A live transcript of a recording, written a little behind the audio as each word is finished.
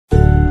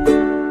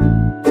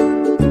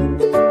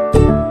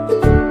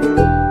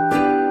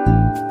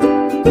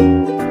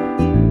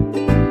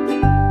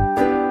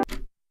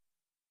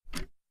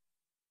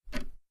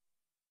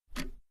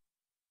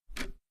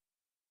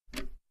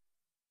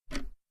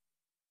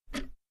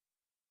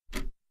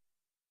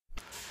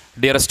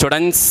Dear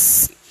students,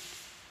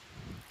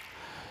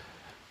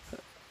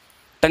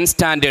 10th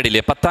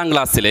സ്റ്റാൻഡേർഡിലെ 10ാം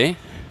ക്ലാസ്സിലെ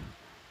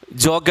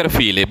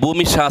ജോഗ്രഫിയിലെ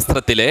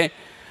ഭൂമിശാസ്ത്രത്തിലെ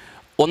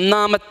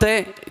ഒന്നാമത്തെ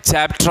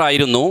chapter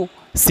ആയിരുന്നു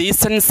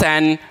സീസൺസ്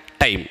ആൻഡ്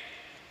ടൈം.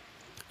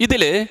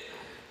 ഇതിൽ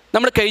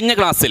നമ്മൾ കഴിഞ്ഞ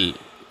ക്ലാസ്സിൽ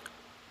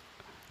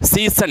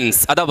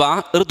സീസൺസ് അഥവാ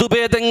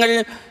ഋതുഭേദങ്ങൾ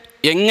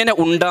എങ്ങനെ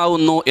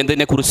ഉണ്ടാവുന്നു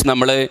എന്നതിനെക്കുറിച്ച്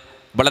നമ്മൾ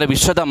വളരെ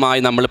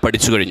വിശദമായി നമ്മൾ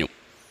പഠിച്ചു കഴിഞ്ഞു.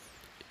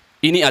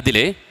 ഇനി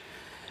അതിലെ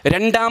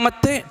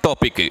രണ്ടാമത്തെ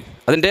ടോപ്പിക്ക്,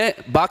 അതിൻ്റെ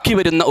ബാക്കി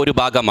വരുന്ന ഒരു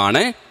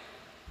ഭാഗമാണ്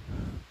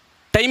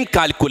time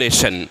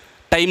calculation,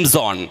 time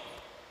zone.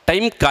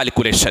 Time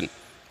calculation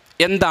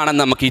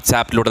എന്താണെന്ന് നമുക്ക് ഈ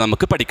ചാപ്റ്ററിലൂടെ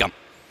നമുക്ക് പഠിക്കാം.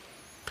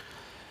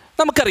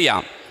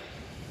 നമുക്കറിയാം,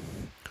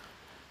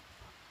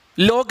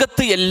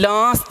 ലോകത്ത് എല്ലാ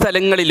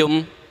സ്ഥലങ്ങളിലും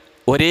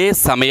ഒരേ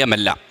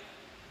സമയമല്ല.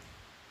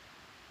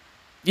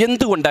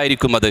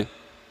 എന്തുകൊണ്ടായിരിക്കും അത്?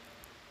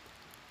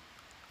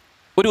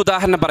 ഒരു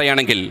ഉദാഹരണം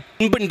പറയുകയാണെങ്കിൽ,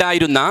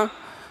 മുൻപുണ്ടായിരുന്ന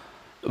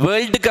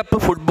വേൾഡ് കപ്പ്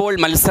ഫുട്ബോൾ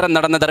മത്സരം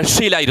നടന്നത്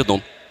റഷ്യയിലായിരുന്നു.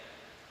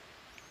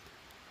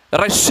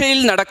 റഷ്യയിൽ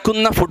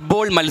നടക്കുന്ന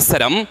ഫുട്ബോൾ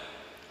മത്സരം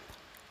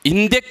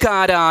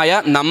ഇന്ത്യക്കാരായ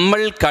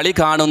നമ്മൾ കളി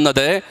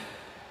കാണുന്നത്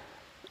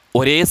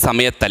ഒരേ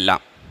സമയത്തല്ല.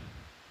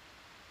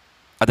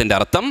 അതിൻ്റെ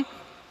അർത്ഥം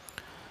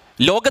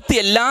ലോകത്ത്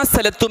എല്ലാ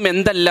സ്ഥലത്തും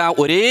എന്തല്ല,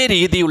 ഒരേ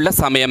രീതിയുള്ള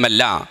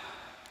സമയമല്ല.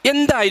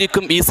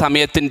 എന്തായിരിക്കും ഈ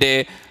സമയത്തിൻ്റെ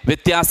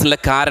വ്യത്യാസമുള്ള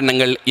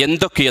കാരണങ്ങൾ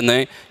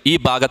എന്തൊക്കെയെന്ന് ഈ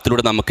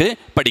ഭാഗത്തിലൂടെ നമുക്ക്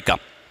പഠിക്കാം.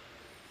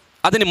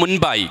 അതിന്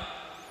മുൻപായി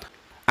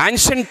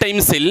ആൻഷ്യൻ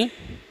ടൈംസിൽ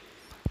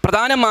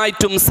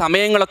പ്രധാനമായിട്ടും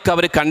സമയങ്ങളൊക്കെ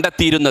അവർ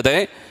കണ്ടെത്തിയിരുന്നത്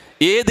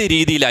ഏത്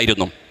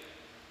രീതിയിലായിരുന്നു?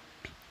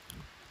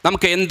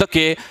 നമുക്ക്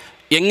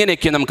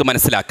എങ്ങനെയൊക്കെ നമുക്ക്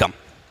മനസ്സിലാക്കാം.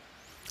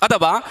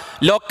 അഥവാ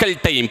ലോക്കൽ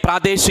ടൈം,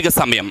 പ്രാദേശിക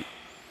സമയം.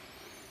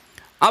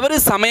 അവർ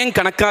സമയം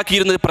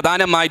കണക്കാക്കിയിരുന്നത്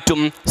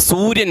പ്രധാനമായിട്ടും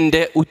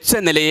സൂര്യൻ്റെ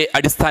ഉച്ചനിലയെ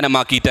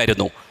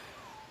അടിസ്ഥാനമാക്കിയിട്ടായിരുന്നു.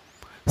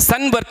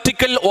 സൺ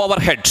വെർട്ടിക്കൽ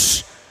ഓവർ ഹെഡ്,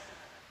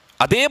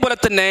 അതേപോലെ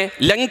തന്നെ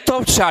ലെങ്ത്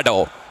ഓഫ് ഷാഡോ,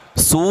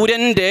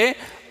 സൂര്യൻ്റെ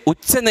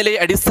ഉച്ചനിലയെ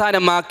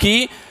അടിസ്ഥാനമാക്കി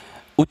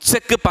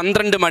ഉച്ചക്ക്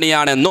 12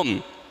 മണിയാണെന്നും,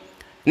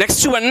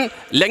 next one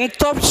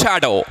length of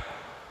shadow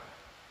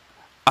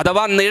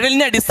അഥവാ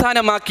നിഴലിനെ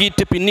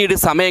അടിസ്ഥാനമാക്കിയിട്ട് പിന്നീട്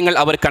സമയങ്ങൾ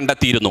അവർ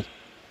കണ്ടെത്തിയിരുന്നു.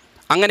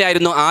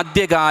 അങ്ങനെയായിരുന്നു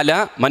ആദ്യകാല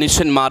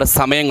മനുഷ്യന്മാർ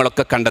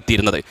സമയങ്ങളൊക്കെ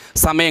കണ്ടെത്തിയിരുന്നത്,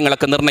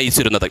 സമയങ്ങളൊക്കെ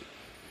നിർണയിച്ചിരുന്നത്.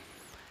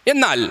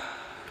 എന്നാൽ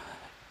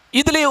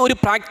ഇതിലെ ഒരു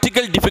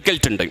പ്രാക്ടിക്കൽ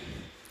ഡിഫിക്കൽട്ട് ഉണ്ട്.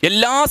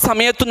 എല്ലാ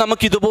സമയത്തും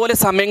നമുക്ക് ഇതുപോലെ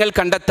സമയങ്ങൾ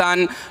കണ്ടെത്താൻ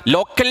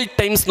ലോക്കൽ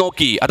ടൈംസ്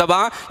നോക്കി അഥവാ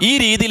ഈ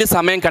രീതിയിൽ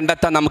സമയം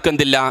കണ്ടെത്താൻ നമുക്ക്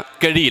എന്തില്ല,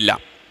 കഴിയില്ല.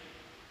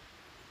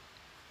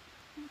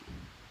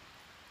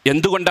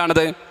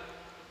 എന്തുകൊണ്ടാണത്?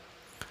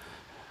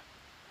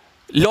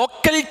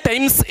 ലോക്കൽ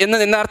ടൈംസ് എന്ന്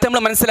നേരത്തെ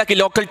നമ്മൾ മനസ്സിലാക്കി.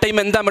 ലോക്കൽ ടൈം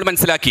എന്താ നമ്മൾ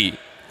മനസ്സിലാക്കി?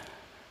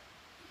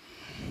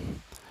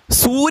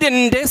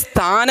 സൂര്യൻ്റെ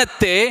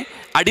സ്ഥാനത്തെ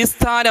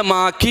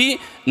അടിസ്ഥാനമാക്കി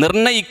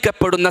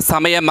നിർണയിക്കപ്പെടുന്ന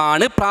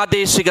സമയമാണ്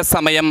പ്രാദേശിക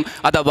സമയം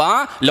അഥവാ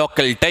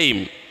ലോക്കൽ ടൈം.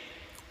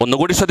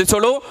 ഒന്നുകൂടി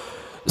ശ്രദ്ധിച്ചോളൂ.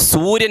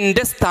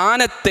 സൂര്യൻ്റെ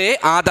സ്ഥാനത്തെ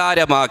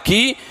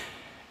ആധാരമാക്കി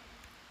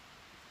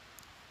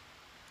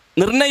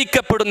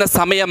നിർണയിക്കപ്പെടുന്ന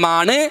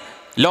സമയമാണ്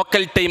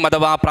ലോക്കൽ ടൈം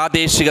അഥവാ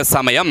പ്രാദേശിക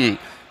സമയം.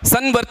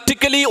 Sun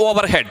vertically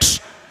over head,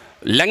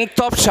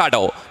 length of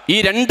shadow, ഈ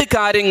രണ്ട്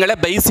കാര്യങ്ങളെ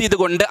ബേസ്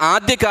ചെയ്തുകൊണ്ട്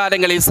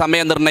ആദ്യകാലങ്ങളിൽ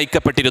സമയം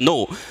നിർണയിക്കപ്പെട്ടിരുന്നു.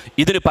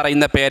 ഇതിന്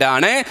പറയുന്ന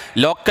പേരാണ്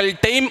ലോക്കൽ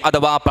ടൈം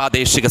അഥവാ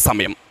പ്രാദേശിക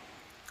സമയം.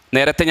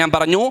 നേരത്തെ ഞാൻ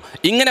പറഞ്ഞു,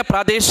 ഇങ്ങനെ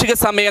പ്രാദേശിക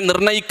സമയം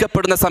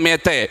നിർണയിക്കപ്പെടുന്ന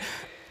സമയത്തെ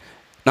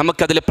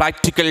നമുക്കതിൽ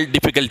പ്രാക്ടിക്കൽ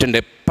ഡിഫിക്കൽട്ട് ഉണ്ട്,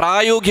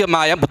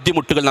 പ്രായോഗികമായ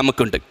ബുദ്ധിമുട്ടുകൾ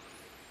നമുക്കുണ്ട്.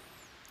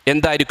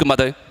 എന്തായിരിക്കും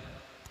അത്?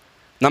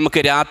 നമുക്ക്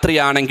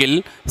രാത്രിയാണെങ്കിൽ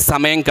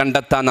സമയം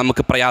കണ്ടെത്താൻ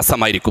നമുക്ക്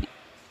പ്രയാസമായിരിക്കും.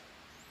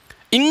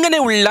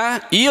 ഇങ്ങനെയുള്ള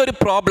ഈ ഒരു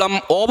പ്രോബ്ലം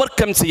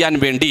ഓവർകം ചെയ്യാൻ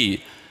വേണ്ടി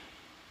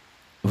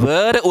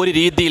വേറെ ഒരു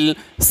രീതിയിൽ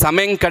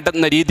സമയം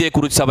കണ്ടെത്തുന്ന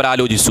രീതിയെക്കുറിച്ച് അവർ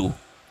ആലോചിച്ചു.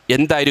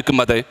 എന്തായിരിക്കും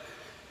അത്?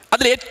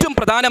 അതിൽ ഏറ്റവും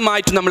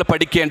പ്രധാനമായിട്ട് നമ്മൾ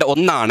പഠിക്കേണ്ട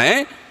ഒന്നാണ്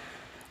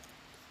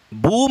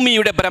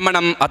ഭൂമിയുടെ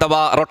ഭ്രമണം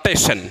അഥവാ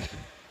റൊട്ടേഷൻ.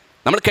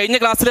 നമ്മൾ കഴിഞ്ഞ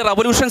ക്ലാസ്സിൽ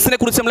റവല്യൂഷൻസിനെ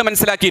കുറിച്ച് നമ്മൾ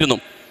മനസ്സിലാക്കിയിരുന്നു.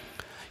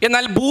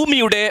 എന്നാൽ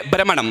ഭൂമിയുടെ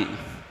ഭ്രമണം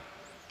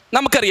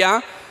നമുക്കറിയാം,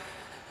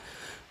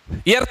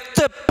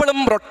 എർത്ത് എപ്പോഴും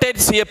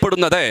റൊട്ടേറ്റ്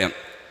ചെയ്യപ്പെടുന്നത്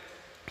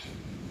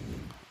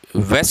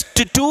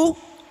വെസ്റ്റ് ടു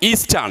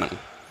ഈസ്റ്റ് ആണ്.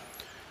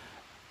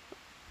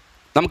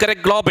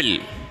 നമുക്കറിയാം ഗ്ലോബൽ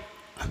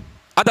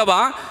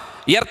അഥവാ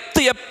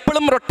എർത്ത്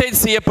എപ്പോഴും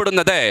റൊട്ടേറ്റ്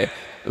ചെയ്യപ്പെടുന്നത്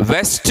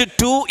വെസ്റ്റ്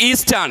ടു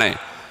ഈസ്റ്റ് ആണ്.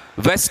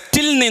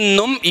 വെസ്റ്റിൽ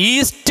നിന്നും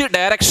ഈസ്റ്റ്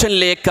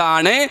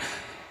ഡയറക്ഷനിലേക്കാണ്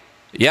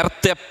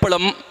എർത്ത്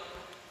എപ്പോഴും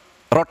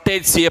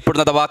റൊട്ടേറ്റ്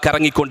ചെയ്യപ്പെടുന്നത് അഥവാ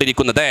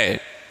കറങ്ങിക്കൊണ്ടിരിക്കുന്നത്.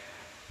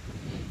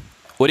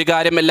 ഒരു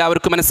കാര്യം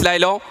എല്ലാവർക്കും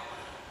മനസ്സിലായല്ലോ.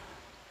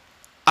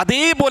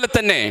 അതേപോലെ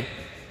തന്നെ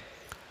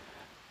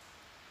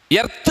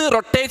എർത്ത്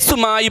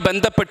റൊട്ടേറ്റ്സുമായി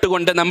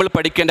ബന്ധപ്പെട്ടുകൊണ്ട് നമ്മൾ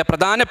പഠിക്കേണ്ട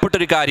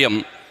പ്രധാനപ്പെട്ടൊരു കാര്യം,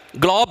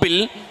 ഗ്ലോബിൽ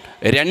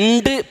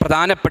 2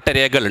 പ്രധാനപ്പെട്ട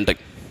രേഖകളുണ്ട്.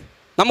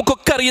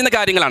 നമുക്കൊക്കെ അറിയുന്ന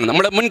കാര്യങ്ങളാണ്,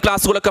 നമ്മൾ മുൻ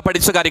ക്ലാസ്സുകളൊക്കെ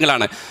പഠിച്ച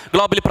കാര്യങ്ങളാണ്.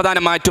 ഗ്ലോബിൽ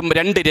പ്രധാനമായിട്ടും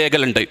 2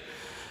 രേഖകളുണ്ട്.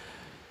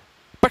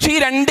 പക്ഷേ ഈ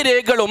 2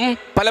 രേഖകളും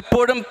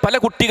പലപ്പോഴും പല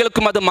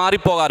കുട്ടികൾക്കും അത്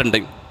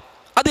മാറിപ്പോകാറുണ്ട്.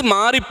 അത്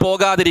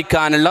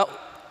മാറിപ്പോകാതിരിക്കാനുള്ള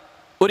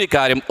ഒരു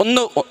കാര്യം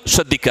ഒന്ന്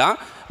ശ്രദ്ധിക്കുക,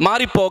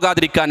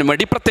 മാറിപ്പോകാതിരിക്കാൻ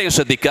വേണ്ടി പ്രത്യേകം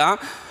ശ്രദ്ധിക്കുക.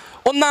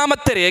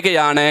 ഒന്നാമത്തെ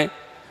രേഖയാണ്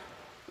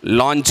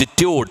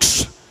ലോഞ്ചിറ്റ്യൂഡ്.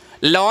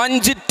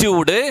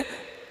 ലോഞ്ചിറ്റ്യൂഡ്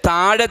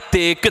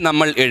താഴത്തേക്ക്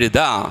നമ്മൾ എഴുതുക,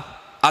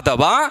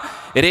 അഥവാ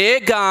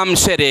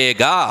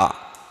രേഖാംശരേഖ.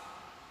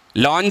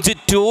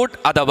 ലോഞ്ചിറ്റ്യൂഡ്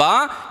അഥവാ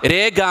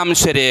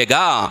രേഖാംശരേഖ.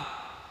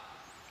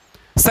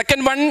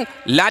 Second one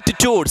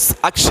latitudes,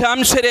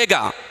 അക്ഷാംശരേഖ.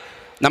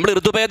 നമ്മൾ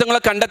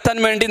ഋതുഭേദങ്ങളെ കണ്ടെത്താൻ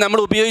വേണ്ടി നമ്മൾ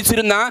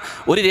ഉപയോഗിച്ചിരുന്ന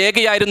ഒരു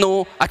രേഖയായിരുന്നു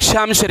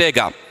അക്ഷാംശരേഖ.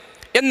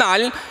 എന്നാൽ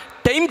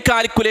ടൈം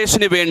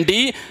കാൽക്കുലേഷന് വേണ്ടി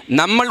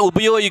നമ്മൾ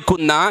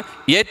ഉപയോഗിക്കുന്ന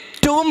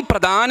ഏറ്റവും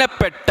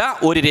പ്രധാനപ്പെട്ട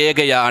ഒരു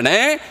രേഖയാണ്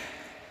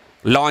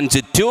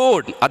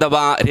ലോഞ്ചിറ്റ്യൂഡ്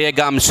അഥവാ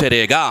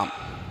രേഖാംശരേഖ.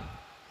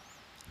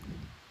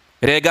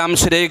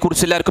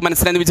 രേഖാംശരേഖയെക്കുറിച്ച് എല്ലാവർക്കും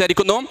മനസ്സിലായെന്ന്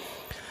വിചാരിക്കുന്നു.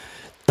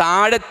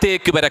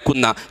 താഴത്തേക്ക്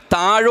വരക്കുന്ന,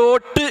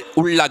 താഴോട്ട്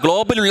ഉള്ള,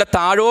 ഗ്ലോബിലുള്ള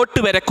താഴോട്ട്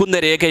വരക്കുന്ന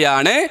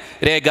രേഖയാണ്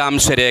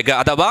രേഖാംശരേഖ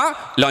അഥവാ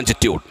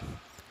ലോഞ്ചിറ്റ്യൂഡ്.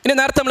 ഇനി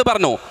നേരത്തെ നമ്മൾ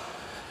പറഞ്ഞു,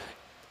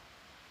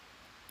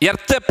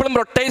 എർത്ത് എപ്പോഴും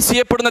റൊട്ടേറ്റ്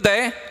ചെയ്യപ്പെടുന്നത്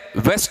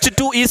വെസ്റ്റ്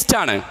ടു ഈസ്റ്റ്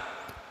ആണ്.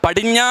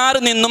 പടിഞ്ഞാറ്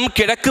നിന്നും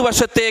കിഴക്ക്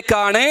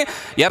വശത്തേക്കാണ്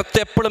എർത്ത്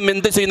എപ്പോഴും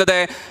എന്ത് ചെയ്യുന്നത്?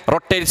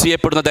 റൊട്ടേറ്റ്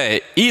ചെയ്യപ്പെടുന്നത്.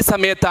 ഈ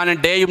സമയത്താണ്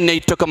ഡേയും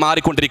നൈറ്റും ഒക്കെ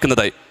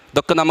മാറിക്കൊണ്ടിരിക്കുന്നത്.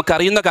 ഇതൊക്കെ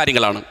നമുക്കറിയുന്ന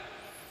കാര്യങ്ങളാണ്.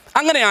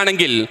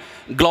 അങ്ങനെയാണെങ്കിൽ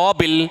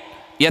ഗ്ലോബിൽ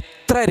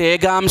എത്ര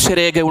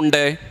രേഖാംശരേഖ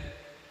ഉണ്ട്?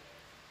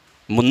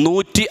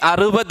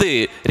 360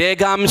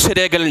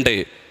 രേഖാംശരേഖകളുണ്ട്.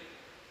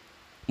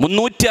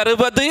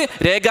 360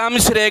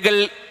 രേഖാംശരേഖകൾ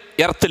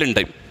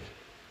എർത്തിലുണ്ട്.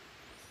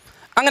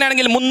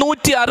 അങ്ങനെയാണെങ്കിൽ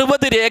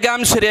 360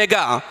 രേഖാംശരേഖ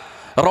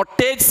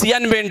റൊട്ടേറ്റ്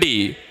ചെയ്യാൻ വേണ്ടി,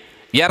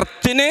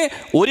 എർത്തിന്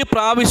ഒരു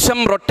പ്രാവശ്യം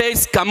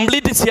റൊട്ടേറ്റ്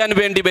കംപ്ലീറ്റ് ചെയ്യാൻ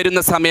വേണ്ടി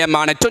വരുന്ന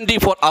സമയമാണ്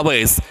 24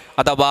 hours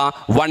അഥവാ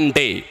 1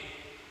 day.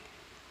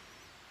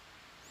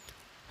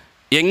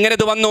 എങ്ങനെ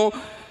ഇത് വന്നു?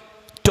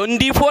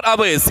 24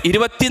 hours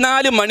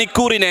 24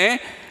 മണിക്കൂറിനെ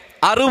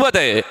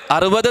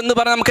 60 എന്ന്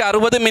പറഞ്ഞാൽ നമുക്ക്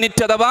 60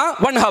 മിനിറ്റ് അഥവാ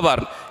 1 hour.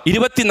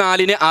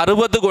 24നെ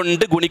 60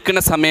 കൊണ്ട് ഗുണിക്കുന്ന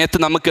സമയത്ത്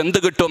നമുക്ക് എന്ത്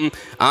കിട്ടും?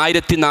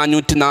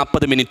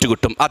 1440 മിനിറ്റ്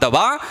കിട്ടും.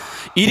 അഥവാ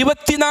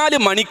 24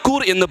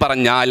 മണിക്കൂർ എന്ന്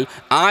പറഞ്ഞാൽ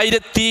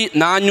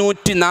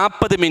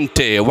 1440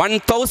 മിനിറ്റ്,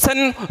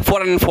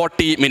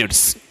 1440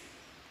 മിനിറ്റ്സ്.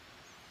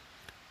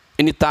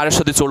 ഇനി താഴെ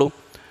ശ്രദ്ധിച്ചോളൂ.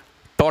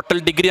 ടോട്ടൽ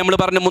ഡിഗ്രി നമ്മൾ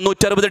പറഞ്ഞു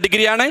 360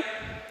 ഡിഗ്രിയാണ്.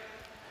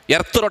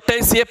 എർത്ത്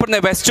റൊട്ടേറ്റ് ചെയ്യപ്പെടുന്ന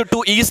വെസ്റ്റ് ടു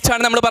ഈസ്റ്റ്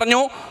ആണ് നമ്മൾ പറഞ്ഞു.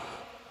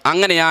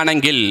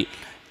 അങ്ങനെയാണെങ്കിൽ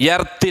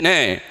എർത്തിന്,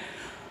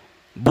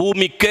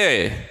 ഭൂമിക്ക്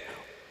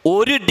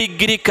 1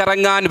 ഡിഗ്രി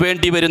കറങ്ങാൻ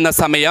വേണ്ടി വരുന്ന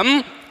സമയം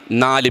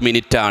 4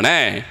 മിനിറ്റ് ആണ്.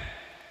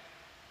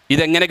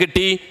 ഇതെങ്ങനെ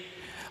കിട്ടി?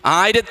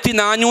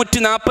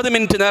 1440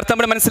 മിനിറ്റ് നേരത്തെ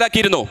നമ്മൾ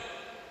മനസ്സിലാക്കിയിരുന്നു.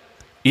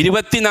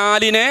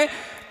 24നെ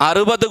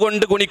 60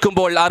 കൊണ്ട്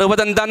ഗുണിക്കുമ്പോൾ,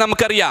 60 എന്താണെന്ന്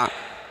നമുക്കറിയാം,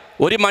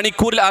 ഒരു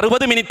മണിക്കൂറിൽ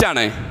 60 മിനിറ്റ്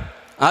ആണ്.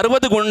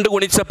 60 കൊണ്ട്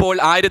ഗുണിച്ചപ്പോൾ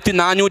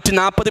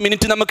 1440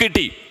 മിനിറ്റ് നമുക്ക്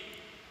കിട്ടി.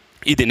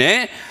 ഇതിനെ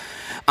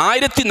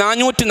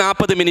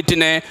 1440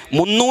 മിനിറ്റിനെ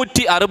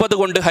 360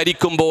 കൊണ്ട്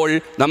ഹരിക്കുമ്പോൾ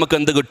നമുക്ക്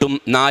എന്ത് കിട്ടും?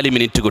 4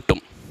 മിനിറ്റ് കിട്ടും.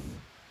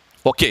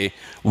 ഓക്കെ,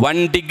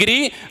 1 ഡിഗ്രി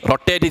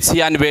റൊട്ടേറ്റ്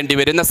ചെയ്യാൻ വേണ്ടി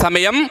വരുന്ന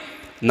സമയം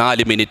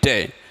 4 മിനിറ്റ്.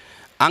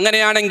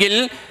 അങ്ങനെയാണെങ്കിൽ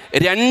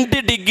 2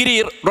 ഡിഗ്രി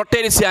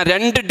റൊട്ടേറ്റ് ചെയ്യാൻ,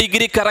 2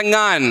 ഡിഗ്രി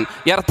കറങ്ങാൻ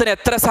എർത്തിന്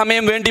എത്ര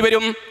സമയം വേണ്ടി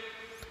വരും?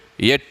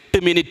 8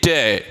 മിനിറ്റ്.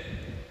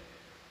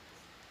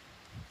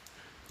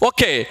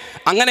 ഓക്കെ,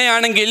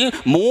 അങ്ങനെയാണെങ്കിൽ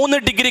 3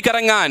 ഡിഗ്രി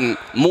കറങ്ങാൻ,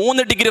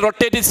 3 ഡിഗ്രി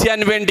റൊട്ടേറ്റ് ചെയ്യാൻ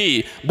വേണ്ടി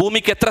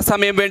ഭൂമിക്ക് എത്ര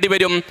സമയം വേണ്ടി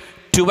വരും?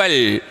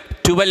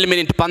 12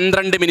 മിനിറ്റ്,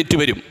 12 മിനിറ്റ്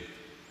വരും.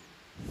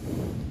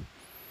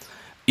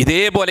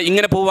 ഇതേപോലെ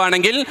ഇങ്ങനെ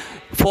പോവുകയാണെങ്കിൽ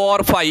 4,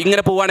 5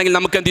 ഇങ്ങനെ പോവുകയാണെങ്കിൽ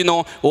നമുക്ക് എന്ത് ചെയ്യുന്നു?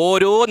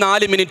 ഓരോ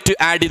 4 മിനിറ്റ്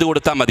ആഡ് ചെയ്ത്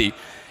കൊടുത്താൽ മതി.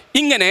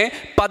 ഇങ്ങനെ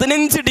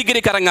 15 ഡിഗ്രി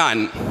കറങ്ങാൻ,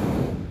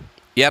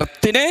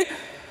 എർത്തിന്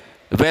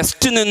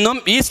വെസ്റ്റ് നിന്നും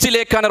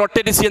ഈസ്റ്റിലേക്കാണ്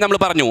റൊട്ടേറ്റ് ചെയ്യാൻ നമ്മൾ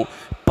പറഞ്ഞു.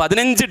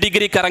 15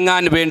 ഡിഗ്രി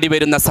കറങ്ങാൻ വേണ്ടി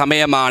വരുന്ന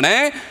സമയമാണ്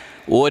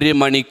 1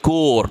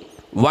 മണിക്കൂർ,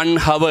 1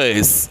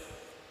 hours.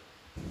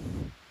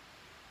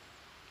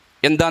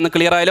 എന്താന്ന്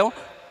ക്ലിയർ ആയാലോ?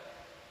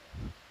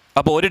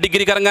 അപ്പോൾ 1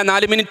 ഡിഗ്രി കറങ്ങാൻ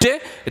 4 മിനിറ്റ്,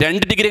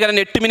 2 ഡിഗ്രി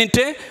കറങ്ങാൻ 8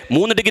 മിനിറ്റ്,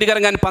 3 ഡിഗ്രി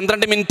കറങ്ങാൻ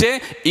 12 മിനിറ്റ്.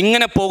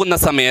 ഇങ്ങനെ പോകുന്ന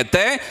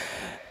സമയത്ത്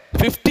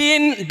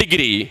 15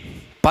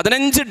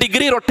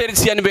 ഡിഗ്രി റൊട്ടേറ്റ്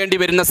ചെയ്യാൻ വേണ്ടി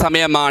വരുന്ന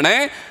സമയമാണ്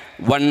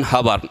 1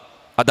 hour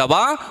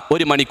അഥവാ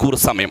 1 മണിക്കൂർ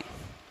സമയം.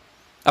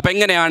 അപ്പം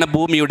എങ്ങനെയാണ്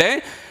ഭൂമിയുടെ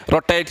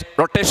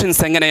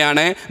റൊട്ടേഷൻസ്,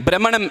 എങ്ങനെയാണ്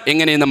ഭ്രമണം,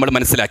 എങ്ങനെയും നമ്മൾ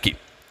മനസ്സിലാക്കി.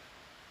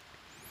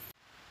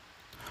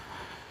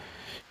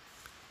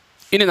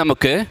 ഇനി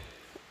നമുക്ക്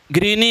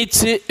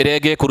ഗ്രീനിച്ച്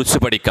രേഖയെക്കുറിച്ച്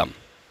പഠിക്കാം,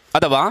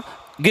 അഥവാ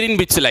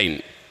ഗ്രീൻവിച്ച് ലൈൻ.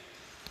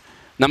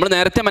 നമ്മൾ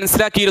നേരത്തെ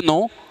മനസ്സിലാക്കിയിരുന്നു,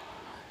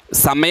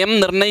 സമയം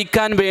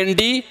നിർണ്ണയിക്കാൻ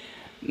വേണ്ടി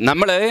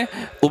നമ്മൾ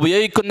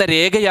ഉപയോഗിക്കുന്ന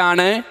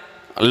രേഖയാണ്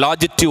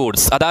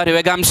ലോഞ്ചിറ്റ്യൂഡ്സ്, അതാ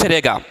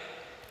രേഖാംശരേഖ.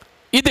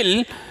 ഇതിൽ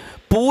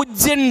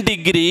 0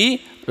 ഡിഗ്രി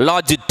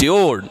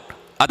ലോഞ്ചിറ്റ്യൂഡ്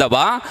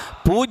അഥവാ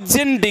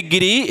 0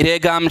 ഡിഗ്രി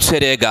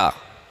രേഖാംശരേഖ.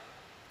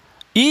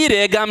 ഈ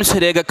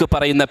രേഖാംശരേഖക്ക്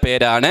പറയുന്ന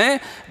പേരാണ്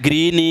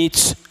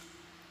ഗ്രീനിച്ച്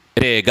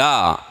രേഖ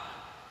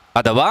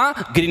അഥവാ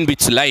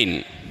ഗ്രീൻവിച്ച് ലൈൻ.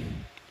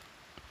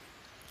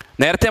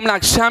 നേരത്തെ നമ്മൾ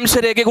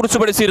അക്ഷാംശരേഖയെക്കുറിച്ച്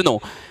പഠിച്ചിരുന്നു.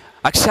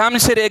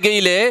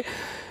 അക്ഷാംശരേഖയിലെ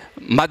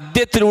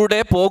മധ്യത്തിലൂടെ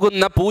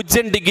പോകുന്ന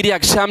 0 ഡിഗ്രി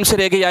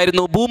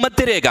അക്ഷാംശരേഖയായിരുന്നു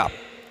ഭൂമധ്യരേഖ.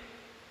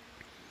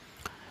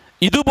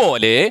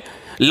 ഇതുപോലെ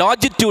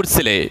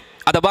ലോഞ്ചിറ്റ്യൂഡ്സിലെ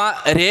അഥവാ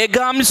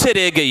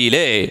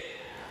രേഖാംശരേഖയിലെ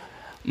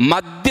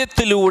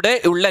മധ്യത്തിലൂടെ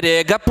ഉള്ള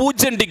രേഖ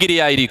 0 ഡിഗ്രി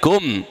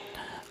ആയിരിക്കും.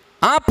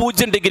 ആ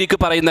 0 ഡിഗ്രിക്ക്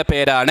പറയുന്ന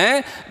പേരാണ്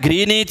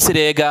ഗ്രീനിച്ച്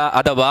രേഖ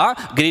അഥവാ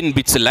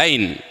ഗ്രീൻവിച്ച്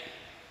ലൈൻ.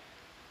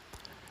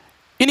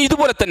 ഇനി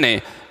ഇതുപോലെ തന്നെ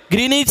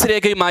ഗ്രീനിച്ച്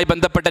രേഖയുമായി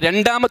ബന്ധപ്പെട്ട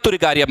രണ്ടാമത്തെ ഒരു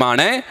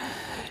കാര്യമാണ്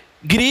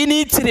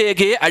ഗ്രീനിച്ച്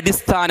രേഖയെ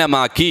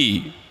അടിസ്ഥാനമാക്കി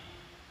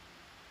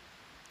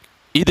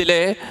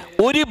ഇതിലെ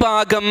ഒരു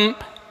ഭാഗം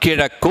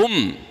കിഴക്കും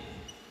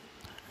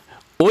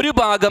ഒരു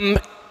ഭാഗം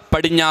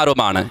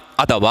പടിഞ്ഞാറുമാണ്.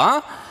 അഥവാ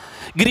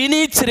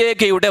ഗ്രീനിച്ച്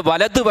രേഖയുടെ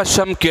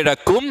വലതുവശം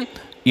കിഴക്കും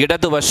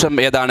ഇടതുവശം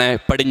ഏതാണ്?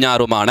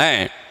 പടിഞ്ഞാറുമാണ്.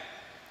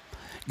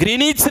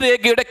 ഗ്രീനിച്ച്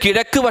രേഖയുടെ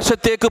കിഴക്ക്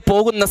വശത്തേക്ക്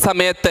പോകുന്ന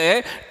സമയത്ത്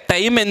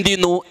ടൈം എന്ത്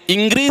ചെയ്യുന്നു?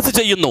 ഇൻക്രീസ്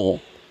ചെയ്യുന്നു.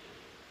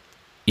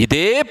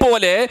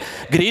 ഇതേപോലെ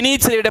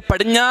ഗ്രീനിച്ച് രേഖയുടെ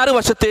പടിഞ്ഞാറ്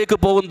വശത്തേക്ക്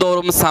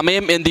പോകുന്തോറും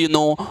സമയം എന്ത്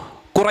ചെയ്യുന്നു?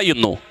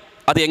 കുറയുന്നു.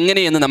 അത്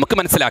എങ്ങനെയെന്ന് നമുക്ക്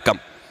മനസ്സിലാക്കാം.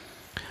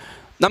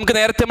 നമുക്ക്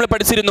നേരത്തെ നമ്മൾ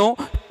പഠിച്ചിരുന്നു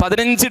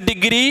 15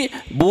 ഡിഗ്രി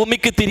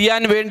ഭൂമിക്ക്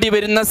തിരിയാൻ വേണ്ടി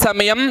വരുന്ന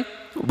സമയം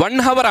 1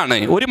 hour ആണ്,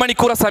 1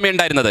 മണിക്കൂർ സമയം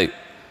ഉണ്ടായിരുന്നത്.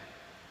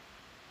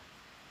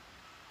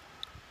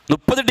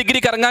 30 ഡിഗ്രി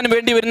കറങ്ങാൻ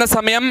വേണ്ടി വരുന്ന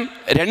സമയം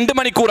 2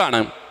 മണിക്കൂറാണ്.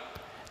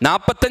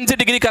 45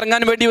 ഡിഗ്രി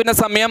കറങ്ങാൻ വേണ്ടി വരുന്ന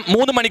സമയം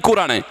 3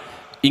 മണിക്കൂറാണ്.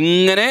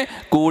 ഇങ്ങനെ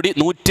കൂടി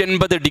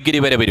 180 ഡിഗ്രി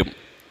വരെ വരും.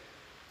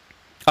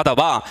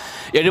 അഥവാ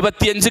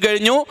 75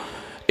 കഴിഞ്ഞു.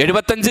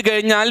 75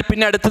 കഴിഞ്ഞാൽ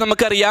പിന്നെ അടുത്ത്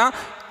നമുക്കറിയാം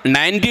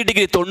 90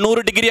 ഡിഗ്രി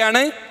 90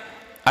 ഡിഗ്രിയാണ്.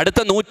 അടുത്ത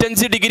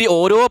 105 ഡിഗ്രി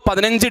ഓരോ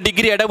 15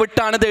 ഡിഗ്രി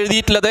ഇടവിട്ടാണ് ഇത്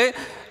എഴുതിയിട്ടുള്ളത്.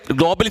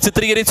 ഗ്ലോബിൽ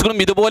ചിത്രീകരിച്ചതും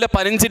ഇതുപോലെ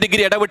 15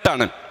 ഡിഗ്രി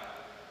ഇടവിട്ടാണ്.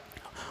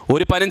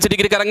 ഒരു 15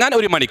 ഡിഗ്രി കറങ്ങാൻ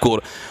 1 മണിക്കൂർ,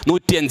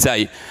 105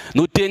 ആയി.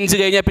 105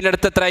 കഴിഞ്ഞാൽ പിന്നെ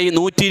അടുത്ത എത്രയായി?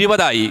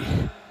 120 ആയി.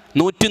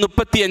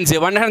 135,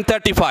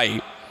 135.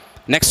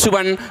 Next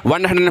one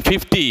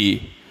 150.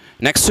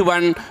 Next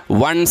one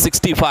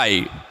 165.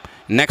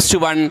 Next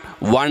one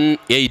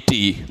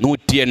 180,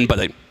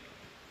 180.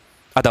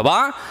 അഥവാ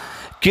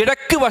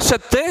കിഴക്ക്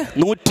വശത്ത്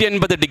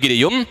 180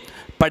 ഡിഗ്രിയും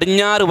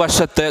പടിഞ്ഞാറ്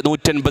വശത്ത്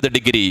 180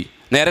 ഡിഗ്രി.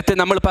 നേരത്തെ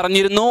നമ്മൾ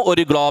പറഞ്ഞിരുന്നു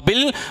ഒരു ഗ്ലോബിൽ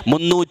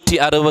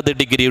 360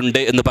 ഡിഗ്രി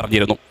ഉണ്ട് എന്ന്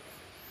പറഞ്ഞിരുന്നു.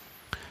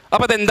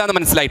 അപ്പോൾ അതെന്താണെന്ന്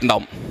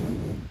മനസ്സിലായിട്ടുണ്ടാവും.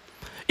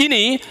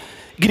 ഇനി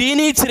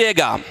ഗ്രീനിച്ച്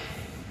രേഖ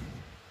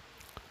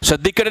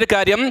ശ്രദ്ധിക്കേണ്ട ഒരു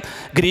കാര്യം,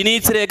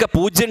 ഗ്രീനിച്ച് രേഖ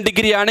 0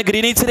 ഡിഗ്രിയാണ്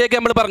ഗ്രീനിച്ച് രേഖ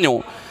നമ്മൾ പറഞ്ഞു.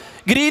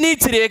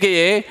 ഗ്രീനിച്ച്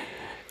രേഖയെ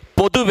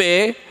പൊതുവെ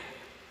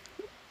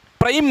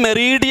പ്രൈം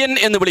മെറീഡിയൻ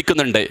എന്ന്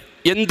വിളിക്കുന്നുണ്ട്.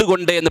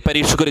 എന്തുകൊണ്ട് എന്ന്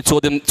പരീക്ഷയ്ക്കൊരു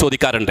ചോദ്യം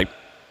ചോദിക്കാറുണ്ട്.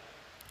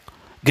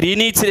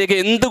 ഗ്രീനിച്ച് രേഖ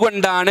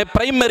എന്തുകൊണ്ടാണ്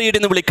പ്രൈം മെറീഡിയൻ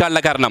എന്ന്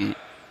വിളിക്കാനുള്ള കാരണം?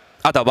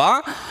 അഥവാ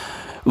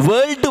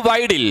വേൾഡ്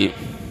വൈഡിൽ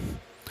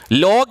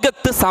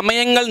ലോകത്ത്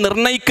സമയങ്ങൾ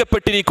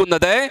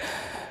നിർണയിക്കപ്പെട്ടിരിക്കുന്നത്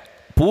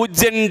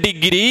 0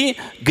 ഡിഗ്രി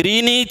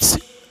ഗ്രീനിച്ച്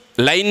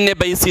ലൈനിനെ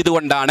ബേസ്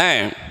ചെയ്തുകൊണ്ടാണ്.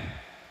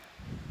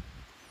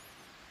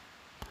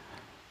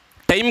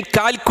 Time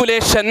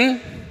calculation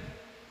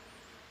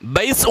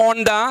based on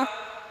the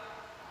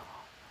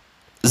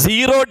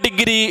 0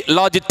 degree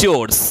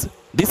longitudes.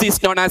 This is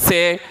known as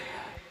a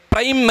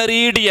prime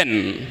meridian.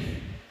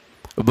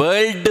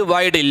 World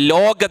wide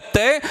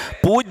ലോകത്തെ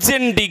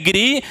 0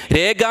 ഡിഗ്രി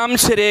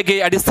രേഖാംശ രേഖയെ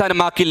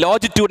അടിസ്ഥാനമാക്കി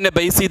ലോജിറ്റ്യൂഡിനെ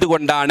ബേസ്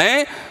ചെയ്തുകൊണ്ടാണ്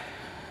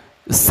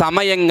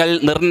സമയങ്ങൾ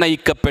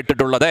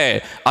നിർണയിക്കപ്പെട്ടിട്ടുള്ളത്.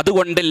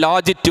 അതുകൊണ്ട്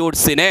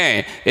ലോജിറ്റ്യൂഡ്സിനെ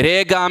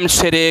രേഖാംശ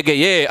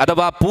രേഖയെ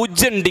അഥവാ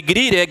 0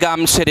 ഡിഗ്രി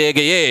രേഖാംശ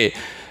രേഖയെ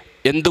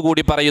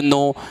എന്തുകൂടി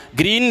പറയുന്നു?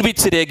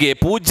 ഗ്രീൻവിച്ച് രേഖയെ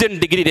 0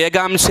 ഡിഗ്രി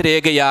രേഖാംശ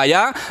രേഖയായ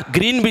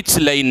ഗ്രീൻവിച്ച്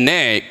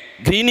ലൈനിനെ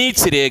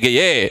ഗ്രീനിച്ച്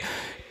രേഖയെ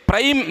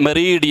പ്രൈം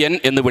മെറീഡിയൻ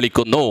എന്ന്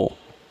വിളിക്കുന്നു.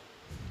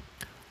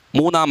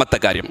 മൂന്നാമത്തെ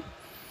കാര്യം,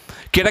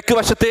 കിഴക്ക്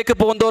വശത്തേക്ക്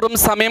പോകുന്തോറും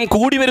സമയം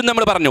കൂടി വരും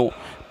നമ്മൾ പറഞ്ഞു.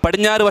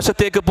 പടിഞ്ഞാറ്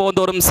വശത്തേക്ക്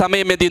പോകുന്തോറും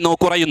സമയം എന്ത് ചെയ്യുന്നു?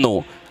 കുറയുന്നു.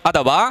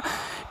 അഥവാ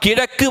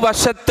കിഴക്ക്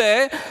വശത്ത്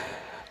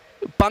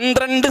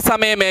 12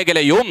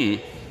 സമയമേഖലയും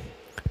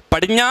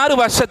പടിഞ്ഞാറ്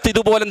വശത്ത്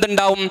ഇതുപോലെ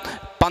എന്തുണ്ടാവും?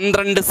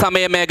 12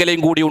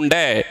 സമയമേഖലയും കൂടി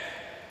ഉണ്ട്.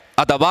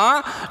 അഥവാ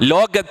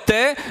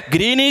ലോകത്തെ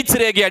ഗ്രീനിച്ച്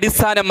രേഖയെ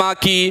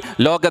അടിസ്ഥാനമാക്കി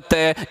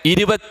ലോകത്തെ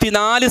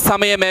 24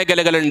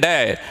 സമയമേഖലകളുണ്ട്.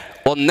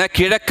 ഒന്ന്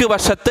കിഴക്ക്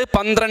വശത്ത്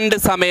 12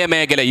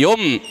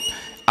 സമയമേഖലയും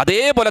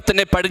അതേപോലെ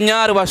തന്നെ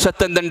പടിഞ്ഞാറ്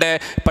വശത്ത് എന്തുണ്ട്?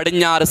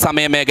 പടിഞ്ഞാറ്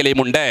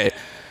സമയമേഖലയുമുണ്ട്.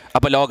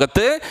 അപ്പോൾ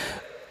ലോകത്ത്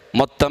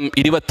മൊത്തം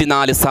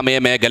 24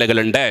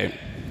 സമയമേഖലകളുണ്ട്.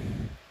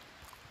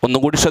 ഒന്നും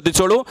കൂടി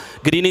ശ്രദ്ധിച്ചോളൂ.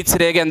 ഗ്രീനിച്ച്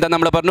രേഖ എന്താ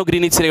നമ്മൾ പറഞ്ഞു?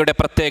 ഗ്രീനിച്ച് രേഖയുടെ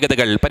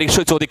പ്രത്യേകതകൾ പരീക്ഷ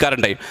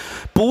ചോദിക്കാറുണ്ട്.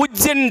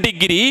 0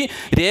 ഡിഗ്രി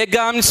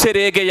രേഖാംശ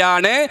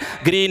രേഖയാണ്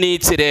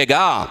ഗ്രീനിച്ച് രേഖ.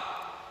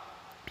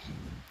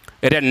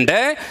 2,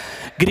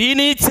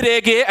 ഗ്രീനിച്ച്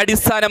രേഖയെ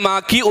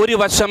അടിസ്ഥാനമാക്കി ഒരു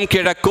വശം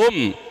കിഴക്കും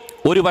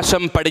ഒരു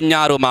വശം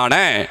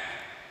പടിഞ്ഞാറുമാണ്.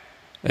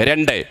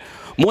 2.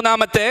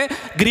 മൂന്നാമത്തെ,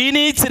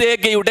 ഗ്രീനിച്ച്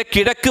രേഖയുടെ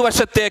കിഴക്ക്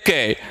വശത്തേക്ക്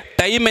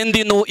ടൈം എന്ത്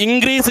ചെയ്യുന്നു?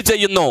 ഇൻക്രീസ്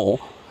ചെയ്യുന്നു.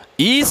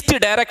 ഈസ്റ്റ്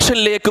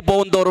ഡയറക്ഷനിലേക്ക്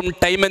പോകുന്തോറും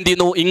ടൈം എന്ത്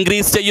ചെയ്യുന്നു?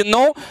 ഇൻക്രീസ്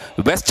ചെയ്യുന്നു.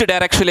 വെസ്റ്റ്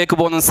ഡയറക്ഷനിലേക്ക്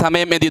പോകുന്ന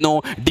സമയം എന്ത് ചെയ്യുന്നു?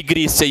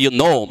 ഡിക്രീസ്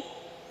ചെയ്യുന്നു.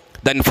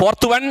 Then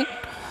 4th one,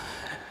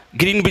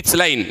 Greenwich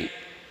line.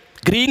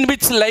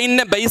 Greenwich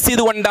ലൈനിനെ ബേസ്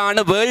ചെയ്തുകൊണ്ടാണ്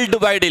വേൾഡ്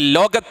വൈഡിൽ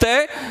ലോകത്തെ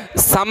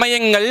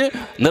സമയങ്ങൾ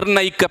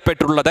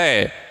നിർണയിക്കപ്പെട്ടുള്ളത്.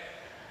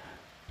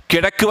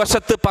 കിഴക്ക്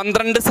വശത്ത്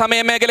 12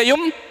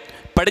 സമയമേഖലയും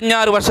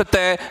പടിഞ്ഞാറ്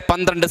വശത്തെ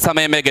 12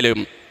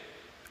 സമയമേഖലയും.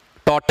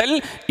 ടോട്ടൽ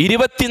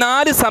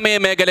 24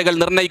 സമയമേഖലകൾ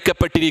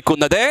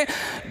നിർണയിക്കപ്പെട്ടിരിക്കുന്നത്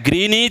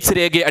ഗ്രീനിച്ച്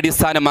രേഖയെ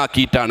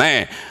അടിസ്ഥാനമാക്കിയിട്ടാണ്.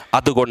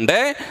 അതുകൊണ്ട്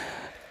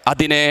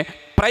അതിനെ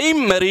പ്രൈം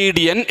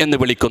മെറീഡിയൻ എന്ന്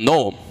വിളിക്കുന്നു.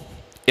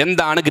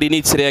 എന്താണ്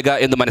ഗ്രീനിച്ച് രേഖ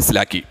എന്ന്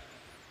മനസ്സിലാക്കി.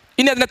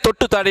 ഇനി അതിനെ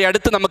തൊട്ടു താഴെ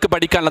അടുത്ത് നമുക്ക്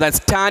പഠിക്കാനുള്ളത്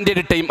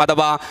സ്റ്റാൻഡേർഡ് ടൈം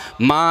അഥവാ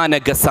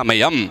മാനക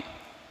സമയം.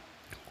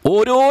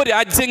 ഓരോ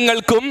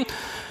രാജ്യങ്ങൾക്കും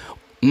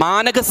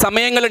മാനക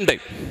സമയങ്ങളുണ്ട്.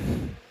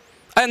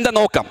 അതെന്താ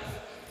നോക്കാം.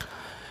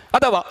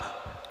 അഥവാ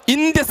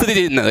ഇന്ത്യ സ്ഥിതി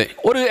ചെയ്യുന്നത്,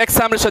 ഒരു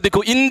എക്സാമ്പിൾ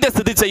ശ്രദ്ധിക്കൂ. ഇന്ത്യ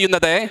സ്ഥിതി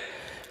ചെയ്യുന്നത്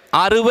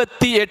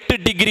 68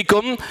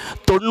 ഡിഗ്രിക്കും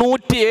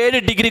 97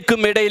 ഡിഗ്രിക്കും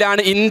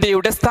ഇടയിലാണ്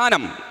ഇന്ത്യയുടെ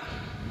സ്ഥാനം.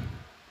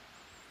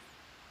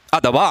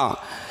 അഥവാ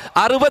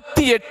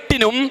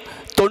 68നും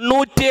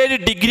 97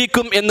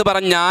 ഡിഗ്രിക്കും എന്ന്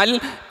പറഞ്ഞാൽ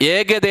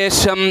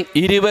ഏകദേശം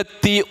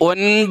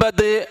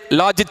 29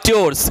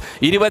 ലോജിറ്റ്യൂഡ്സ്,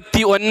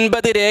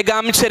 29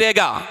 രേഖാംശ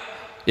രേഖ,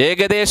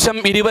 ഏകദേശം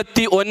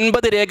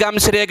 29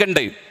 രേഖാംശ രേഖ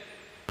ഉണ്ട്.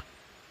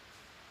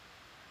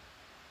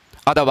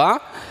 അഥവാ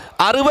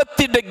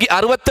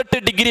 68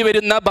 ഡിഗ്രി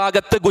വരുന്ന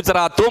ഭാഗത്ത്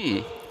ഗുജറാത്തും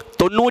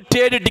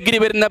 97 ഡിഗ്രി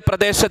വരുന്ന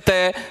പ്രദേശത്ത്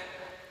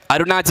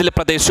അരുണാചൽ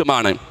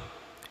പ്രദേശുമാണ്.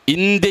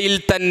 ഇന്ത്യയിൽ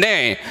തന്നെ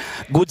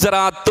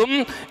ഗുജറാത്തും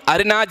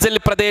അരുണാചൽ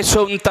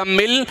പ്രദേശവും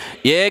തമ്മിൽ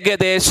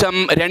ഏകദേശം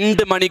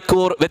 2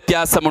 മണിക്കൂർ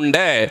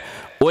വ്യത്യാസമുണ്ട്.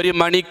 1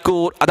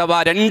 മണിക്കൂർ അഥവാ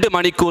 2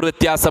 മണിക്കൂർ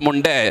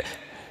വ്യത്യാസമുണ്ട്.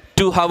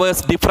 2 hours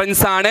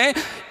ഡിഫറൻസ് ആണ്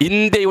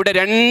ഇന്ത്യയുടെ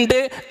 2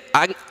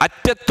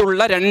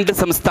 അറ്റത്തുള്ള 2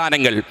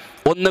 സംസ്ഥാനങ്ങൾ,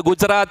 ഒന്ന്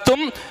ഗുജറാത്തും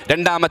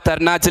രണ്ടാമത്തെ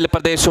അരുണാചൽ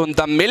പ്രദേശവും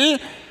തമ്മിൽ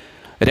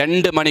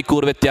 2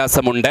 മണിക്കൂർ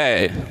വ്യത്യാസമുണ്ട്.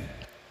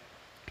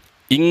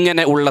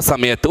 ഇങ്ങനെ ഉള്ള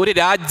സമയത്ത് ഒരു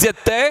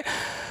രാജ്യത്തെ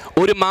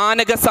ഒരു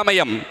മാനക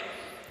സമയം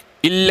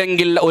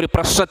ഇല്ലെങ്കിൽ ഒരു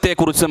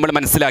പ്രശ്നത്തെക്കുറിച്ച് നമ്മൾ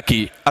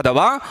മനസ്സിലാക്കി.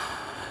 അഥവാ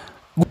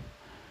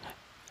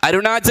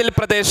അരുണാചൽ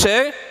പ്രദേശ്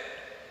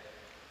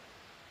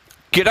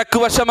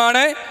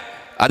കിഴക്കുവശമാണ്,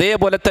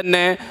 അതേപോലെ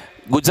തന്നെ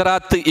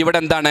ഗുജറാത്ത് ഇവിടെ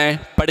എന്താണ്,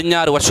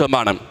 പടിഞ്ഞാറ്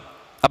വശമാണ്.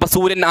 അപ്പോൾ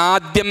സൂര്യൻ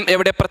ആദ്യം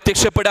എവിടെ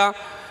പ്രത്യക്ഷപ്പെടുക?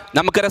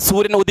 നമുക്കറിയാം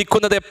സൂര്യൻ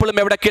ഉദിക്കുന്നത് എപ്പോഴും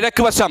എവിടെ?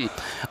 കിഴക്ക് വശം.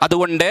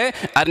 അതുകൊണ്ട്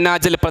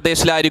അരുണാചൽ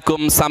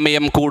പ്രദേശിലായിരിക്കും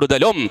സമയം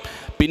കൂടുതലും,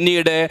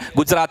 പിന്നീട്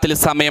ഗുജറാത്തിൽ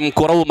സമയം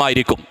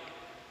കുറവുമായിരിക്കും.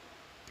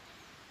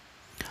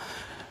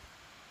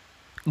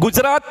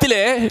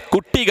 ഗുജറാത്തിലെ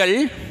കുട്ടികൾ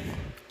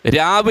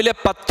രാവിലെ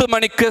 10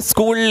 മണിക്ക്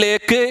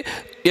സ്കൂളിലേക്ക്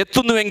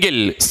എത്തുന്നുവെങ്കിൽ,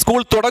 സ്കൂൾ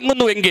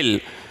തുടങ്ങുന്നുവെങ്കിൽ,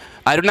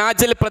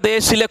 അരുണാചൽ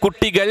പ്രദേശിലെ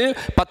കുട്ടികൾ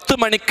 10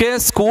 മണിക്ക്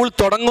സ്കൂൾ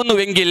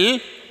തുടങ്ങുന്നുവെങ്കിൽ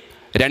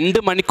 2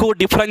 മണിക്കൂർ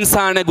ഡിഫറൻസ്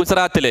ആണ്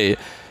ഗുജറാത്തിൽ.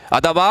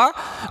 അഥവാ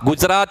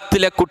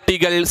ഗുജറാത്തിലെ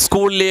കുട്ടികൾ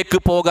സ്കൂളിലേക്ക്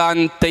പോകാൻ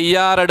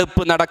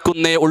തയ്യാറെടുപ്പ്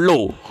നടക്കുന്നേ ഉള്ളൂ.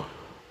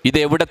 ഇത്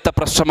എവിടുത്തെ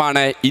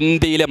പ്രശ്നമാണ്?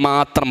 ഇന്ത്യയിലെ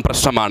മാത്രം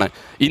പ്രശ്നമാണ്,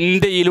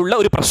 ഇന്ത്യയിലുള്ള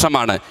ഒരു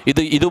പ്രശ്നമാണ്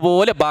ഇത്.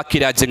 ഇതുപോലെ ബാക്കി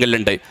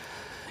രാജ്യങ്ങളിലുണ്ട്.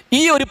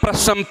 ഈ ഒരു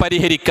പ്രശ്നം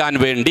പരിഹരിക്കാൻ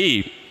വേണ്ടി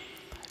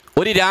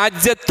ഒരു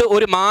രാജ്യത്ത്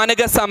ഒരു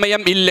മാനക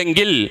സമയം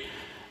ഇല്ലെങ്കിൽ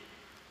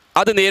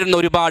അത് നേരിടുന്ന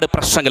ഒരുപാട്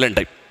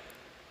പ്രശ്നങ്ങളുണ്ട്,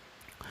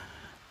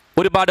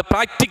 ഒരുപാട്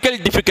പ്രാക്ടിക്കൽ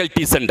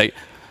ഡിഫിക്കൽട്ടീസ് ഉണ്ട്.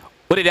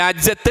 ഒരു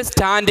രാജ്യത്ത്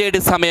സ്റ്റാൻഡേർഡ്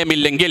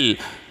സമയമില്ലെങ്കിൽ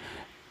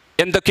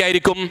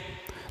എന്തൊക്കെയായിരിക്കും?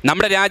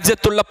 നമ്മുടെ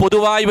രാജ്യത്തുള്ള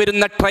പൊതുവായി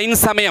വരുന്ന ട്രെയിൻ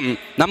സമയം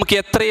നമുക്ക്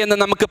എത്രയെന്ന്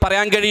നമുക്ക്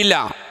പറയാൻ കഴിയില്ല.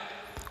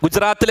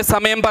 ഗുജറാത്തിലെ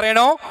സമയം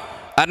പറയണോ,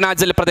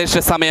 അരുണാചൽ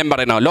പ്രദേശിലെ സമയം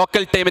പറയണോ?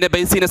 ലോക്കൽ ടൈമിനെ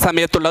ബേസ് ചെയ്യുന്ന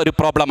സമയത്തുള്ള ഒരു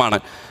പ്രോബ്ലമാണ്.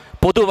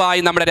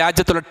 പൊതുവായി നമ്മുടെ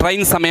രാജ്യത്തുള്ള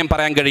ട്രെയിൻ സമയം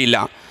പറയാൻ കഴിയില്ല.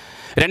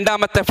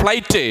 രണ്ടാമത്തെ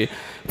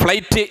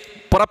ഫ്ലൈറ്റ്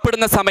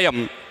പുറപ്പെടുന്ന സമയം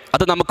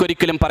അത്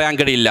നമുക്കൊരിക്കലും പറയാൻ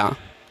കഴിയില്ല.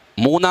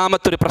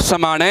 മൂന്നാമത്തെ ഒരു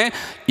പ്രശ്നമാണ്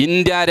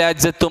ഇന്ത്യ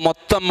രാജ്യത്ത്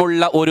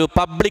മൊത്തമുള്ള ഒരു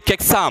പബ്ലിക്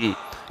എക്സാം.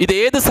 ഇത്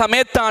ഏത്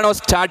സമയത്താണോ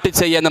സ്റ്റാർട്ട്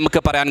ചെയ്യാൻ നമുക്ക്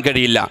പറയാൻ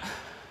കഴിയില്ല.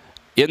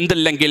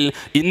 എന്തില്ലെങ്കിൽ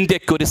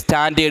ഇന്ത്യക്കൊരു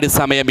സ്റ്റാൻഡേർഡ്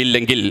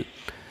സമയമില്ലെങ്കിൽ.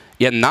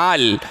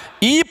 എന്നാൽ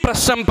ഈ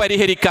പ്രശ്നം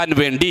പരിഹരിക്കാൻ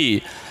വേണ്ടി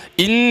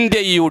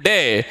ഇന്ത്യയുടെ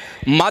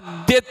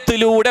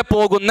മധ്യത്തിലൂടെ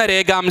പോകുന്ന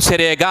രേഖാംശ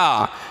രേഖ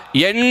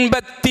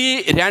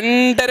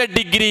 82.5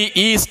 ഡിഗ്രി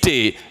ഈസ്റ്റ്,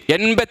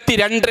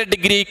 82.5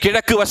 ഡിഗ്രി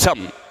കിഴക്ക് വശം,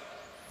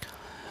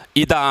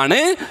 ഇതാണ്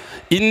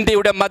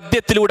ഇന്ത്യയുടെ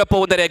മധ്യത്തിലൂടെ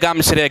പോകുന്ന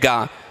രേഖാംശ രേഖ.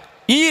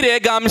 ഈ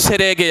രേഖാംശ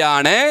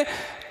രേഖയാണ്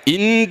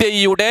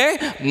ഇന്ത്യയുടെ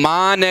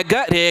മാനക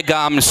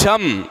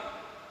രേഖാംശം.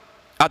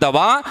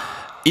 അഥവാ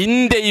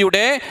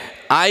ഇന്ത്യയുടെ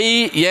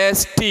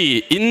IST,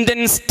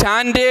 ഇന്ത്യൻ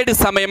സ്റ്റാൻഡേർഡ്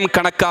സമയം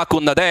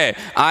കണക്കാക്കുന്നത്,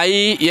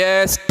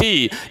 IST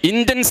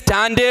ഇന്ത്യൻ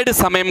സ്റ്റാൻഡേർഡ്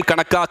സമയം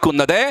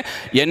കണക്കാക്കുന്നത്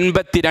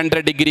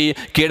 82 ഡിഗ്രി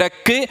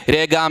കിഴക്ക്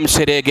രേഖാംശ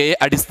രേഖയെ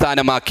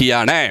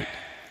അടിസ്ഥാനമാക്കിയാണ്.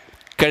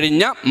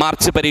 കഴിഞ്ഞ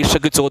മാർച്ച്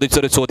പരീക്ഷയ്ക്ക്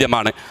ചോദിച്ചൊരു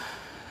ചോദ്യമാണ്,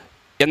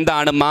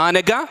 എന്താണ്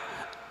മാനക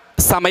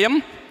സമയം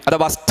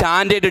അഥവാ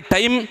സ്റ്റാൻഡേർഡ്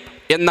ടൈം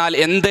എന്നാൽ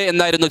എന്ത്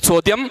എന്നായിരുന്നു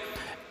ചോദ്യം.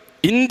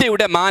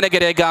 ഇന്ത്യയുടെ മാനക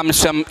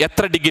രേഖാംശം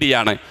എത്ര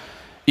ഡിഗ്രിയാണ്?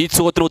 ഈ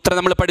ചോദ്യത്തിന് ഉത്തരം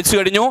നമ്മൾ പഠിച്ചു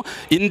കഴിഞ്ഞു.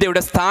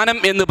 ഇന്ത്യയുടെ സ്ഥാനം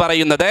എന്ന്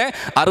പറയുന്നത്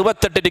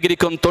 68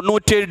 ഡിഗ്രിക്കും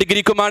 97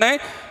 ഡിഗ്രിക്കുമാണ്.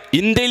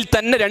 ഇന്ത്യയിൽ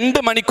തന്നെ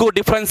 2 മണിക്കൂർ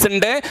ഡിഫറൻസ്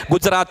ഉണ്ട്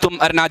ഗുജറാത്തും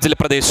അരുണാചൽ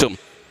പ്രദേശും.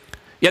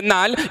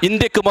 എന്നാൽ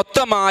ഇന്ത്യക്ക്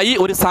മൊത്തമായി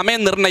ഒരു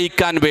സമയം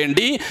നിർണ്ണയിക്കാൻ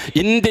വേണ്ടി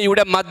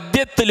ഇന്ത്യയുടെ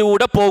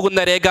മധ്യത്തിലൂടെ പോകുന്ന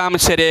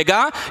രേഖാംശ രേഖ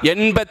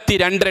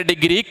 82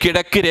 ഡിഗ്രി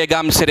കിഴക്ക്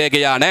രേഖാംശ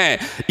രേഖയാണ്.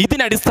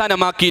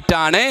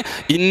 ഇതിനടിസ്ഥാനമാക്കിയിട്ടാണ്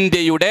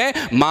ഇന്ത്യയുടെ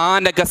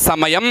മാനക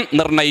സമയം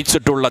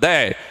നിർണ്ണയിച്ചിട്ടുള്ളത്.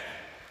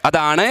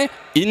 അതാണ്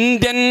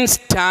ഇന്ത്യൻ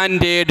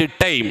സ്റ്റാൻഡേർഡ്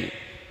ടൈം.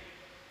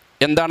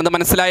 എന്താണെന്ന്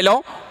മനസ്സിലായല്ലോ?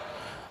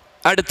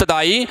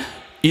 അടുത്തതായി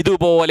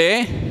ഇതുപോലെ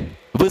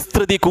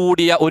വിസ്തൃതി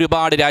കൂടിയ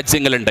ഒരുപാട്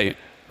രാജ്യങ്ങളുണ്ട്.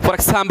 ഫോർ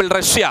എക്സാമ്പിൾ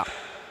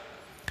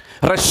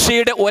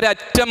റഷ്യയുടെ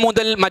ഒരറ്റം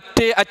മുതൽ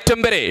മറ്റേ അറ്റം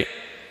വരെ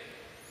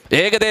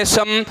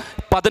ഏകദേശം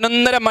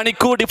 11.5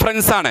 മണിക്കൂർ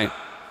ഡിഫറൻസ് ആണ്.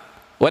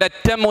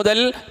 ഒരറ്റം മുതൽ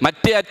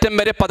മറ്റേ അറ്റം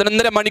വരെ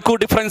 11.5 മണിക്കൂർ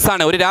ഡിഫറൻസ്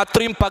ആണ്. ഒരു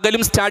രാത്രിയും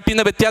പകലും സ്റ്റാർട്ട്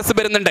ചെയ്യുന്ന വ്യത്യാസം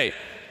വരുന്നുണ്ട്.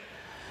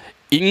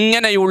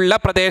 ഇങ്ങനെയുള്ള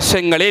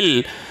പ്രദേശങ്ങളിൽ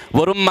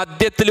വെറും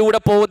മധ്യത്തിലൂടെ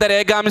പോകുന്ന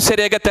രേഖാംശ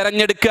രേഖ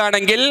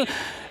തിരഞ്ഞെടുക്കുകയാണെങ്കിൽ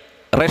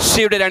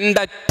റഷ്യയുടെ 2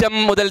 അറ്റം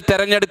മുതൽ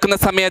തിരഞ്ഞെടുക്കുന്ന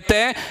സമയത്ത്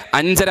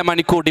 5.5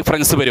 മണിക്കൂർ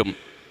ഡിഫറൻസ് വരും.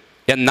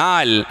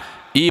 എന്നാൽ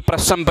ഈ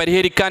പ്രശ്നം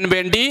പരിഹരിക്കാൻ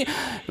വേണ്ടി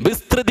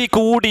വിസ്തൃതി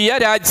കൂടിയ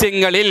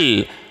രാജ്യങ്ങളിൽ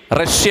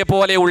റഷ്യ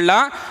പോലെയുള്ള,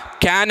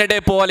 കാനഡ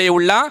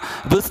പോലെയുള്ള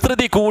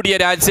വിസ്തൃതി കൂടിയ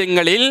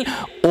രാജ്യങ്ങളിൽ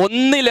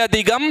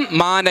ഒന്നിലധികം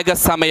മാനക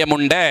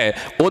സമയമുണ്ട്.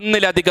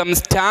 ഒന്നിലധികം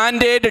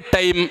സ്റ്റാൻഡേർഡ്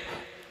ടൈം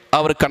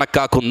അവർ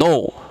കണക്കാക്കുന്നു.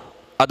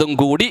 അതും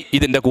കൂടി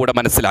ഇതിൻ്റെ കൂടെ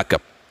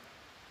മനസ്സിലാക്കാം.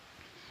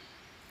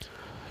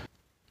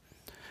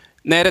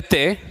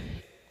 നേരത്തെ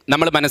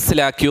നമ്മൾ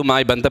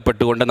മനസ്സിലാക്കിയുമായി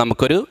ബന്ധപ്പെട്ടുകൊണ്ട്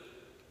നമുക്കൊരു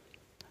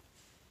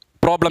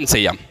പ്രോബ്ലം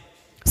ചെയ്യാം.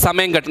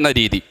 സമയം കെട്ടുന്ന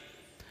രീതി.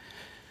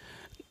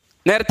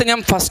 നേരത്തെ ഞാൻ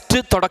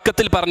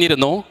തുടക്കത്തിൽ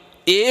പറഞ്ഞിരുന്നു,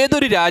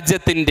 ഏതൊരു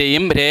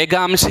രാജ്യത്തിൻ്റെയും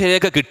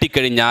രേഖാംശരേഖ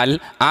കിട്ടിക്കഴിഞ്ഞാൽ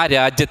ആ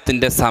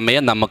രാജ്യത്തിൻ്റെ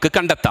സമയം നമുക്ക്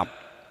കണ്ടെത്താം.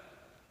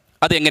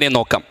 അതെങ്ങനെ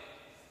നോക്കാം.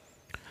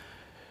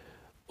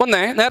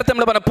 നേരത്തെ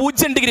നമ്മൾ പറഞ്ഞ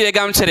 0 ഡിഗ്രി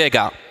രേഖാംശരേഖ.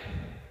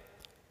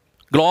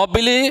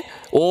 ഗ്ലോബിൽ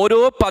ഓരോ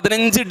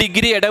 15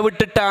 ഡിഗ്രി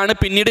ഇടവിട്ടിട്ടാണ്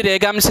പിന്നീട്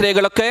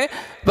രേഖാംശരേഖകളൊക്കെ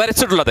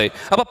വരച്ചിട്ടുള്ളത്.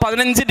 അപ്പോൾ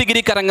 15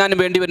 ഡിഗ്രി കറങ്ങാൻ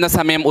വേണ്ടി വരുന്ന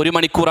സമയം 1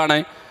 മണിക്കൂറാണ്.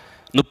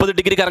 30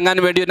 ഡിഗ്രി കറങ്ങാൻ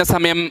വേണ്ടി വരുന്ന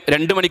സമയം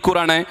 2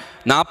 മണിക്കൂറാണ്.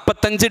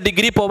 45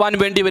 ഡിഗ്രി പോകാൻ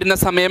വേണ്ടി വരുന്ന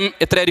സമയം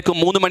എത്രയായിരിക്കും?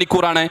 3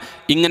 മണിക്കൂറാണ്.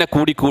 ഇങ്ങനെ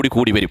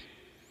കൂടി വരും.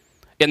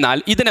 എന്നാൽ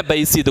ഇതിനെ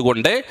ബേസ്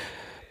ചെയ്തുകൊണ്ട്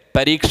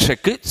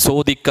പരീക്ഷയ്ക്ക്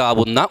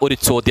ചോദിക്കാവുന്ന ഒരു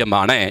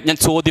ചോദ്യമാണ്. ഞാൻ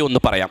ചോദ്യം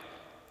ഒന്ന് പറയാം.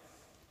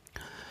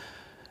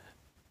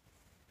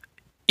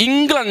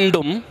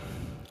 ഇംഗ്ലണ്ടും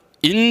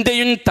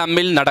ഇന്ത്യയും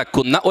തമ്മിൽ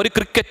നടക്കുന്ന ഒരു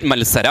ക്രിക്കറ്റ്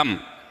മത്സരം.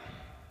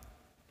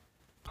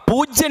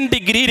 0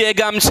 ഡിഗ്രി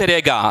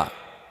രേഖാംശരേഖ.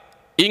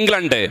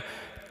 ഇംഗ്ലണ്ട്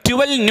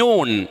 12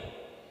 noon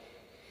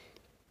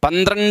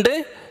 12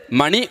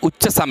 മണി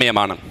ഉച്ച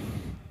സമയമാണ്.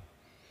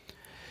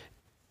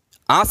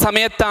 ആ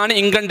സമയത്താണ്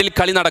ഇംഗ്ലണ്ടിൽ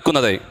കളി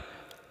നടക്കുന്നത്.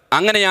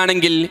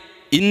 അങ്ങനെയാണെങ്കിൽ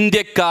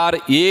ഇന്ത്യക്കാർ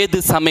ഏത്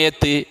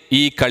സമയത്ത്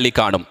ഈ കളി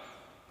കാണും?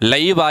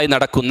 ലൈവായി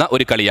നടക്കുന്ന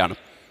ഒരു കളിയാണ്.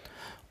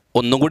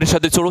 ഒന്നും കൂടി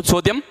ശ്രദ്ധിച്ചോളൂ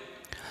ചോദ്യം.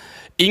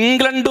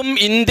 ഇംഗ്ലണ്ടും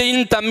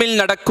ഇന്ത്യയും തമ്മിൽ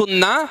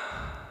നടക്കുന്ന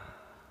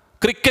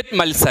ക്രിക്കറ്റ്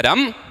മത്സരം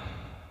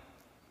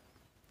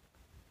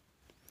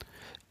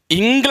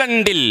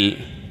ഇംഗ്ലണ്ടിൽ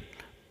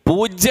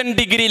 0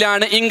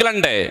 ഡിഗ്രിയിലാണ്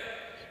ഇംഗ്ലണ്ട്.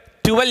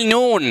 12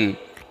 noon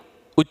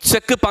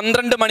ഉച്ചക്ക്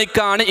 12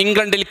 മണിക്കാണ്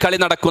ഇംഗ്ലണ്ടിൽ കളി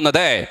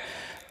നടക്കുന്നത്.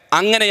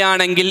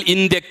 അങ്ങനെയാണെങ്കിൽ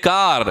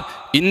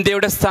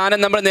ഇന്ത്യയുടെ സ്ഥാനം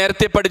നമ്മൾ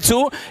നേരത്തെ പഠിച്ചു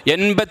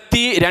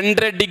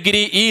 82.5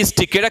 ഡിഗ്രി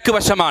ഈസ്റ്റ്, കിഴക്ക്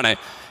വശമാണ്.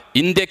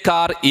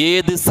 ഇന്ത്യക്കാർ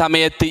ഏത്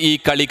സമയത്ത് ഈ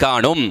കളി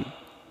കാണും?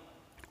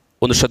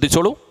 ഒന്ന്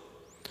ശ്രദ്ധിച്ചോളൂ.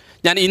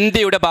 ഞാൻ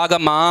ഇന്ത്യയുടെ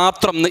ഭാഗം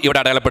മാത്രം ഇവിടെ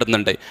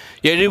അടയാളപ്പെടുത്തുന്നുണ്ട്.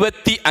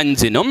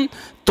 75-നും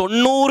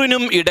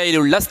 90-നും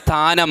ഇടയിലുള്ള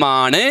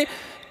സ്ഥാനമാണ്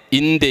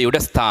ഇന്ത്യയുടെ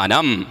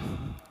സ്ഥാനം.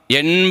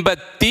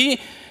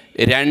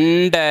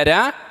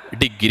 82.5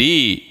 ഡിഗ്രി,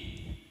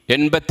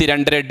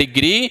 82.5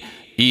 ഡിഗ്രി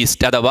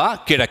ഈസ്റ്റ് അഥവാ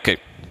കിഴക്ക്.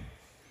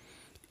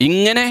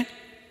 ഇങ്ങനെ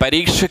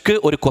പരീക്ഷയ്ക്ക്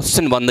ഒരു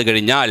ക്വസ്റ്റ്യൻ വന്നു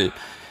കഴിഞ്ഞാൽ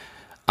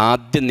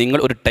ആദ്യം നിങ്ങൾ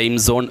ഒരു ടൈം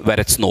സോൺ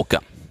വരച്ച്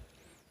നോക്കുക.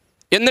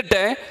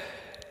 എന്നിട്ട്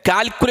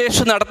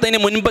കാൽക്കുലേഷൻ നടത്തുന്നതിന്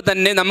മുൻപ്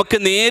തന്നെ നമുക്ക്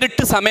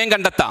നേരിട്ട് സമയം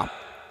കണ്ടെത്താം.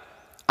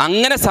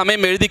 അങ്ങനെ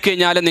സമയം എഴുതി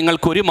കഴിഞ്ഞാൽ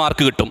നിങ്ങൾക്ക് 1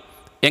 മാർക്ക് കിട്ടും.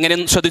 എങ്ങനെ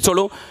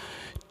ശ്രദ്ധിച്ചോളൂ.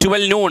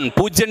 12 noon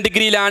 0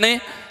 ഡിഗ്രിയിലാണ്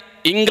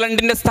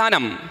ഇംഗ്ലണ്ടിൻ്റെ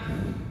സ്ഥാനം.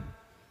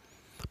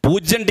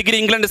 0 ഡിഗ്രി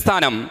ഇംഗ്ലണ്ട്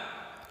സ്ഥാനം.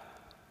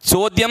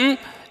 ചോദ്യം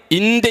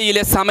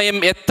ഇന്ത്യയിലെ സമയം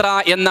എത്ര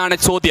എന്നാണ്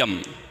ചോദ്യം.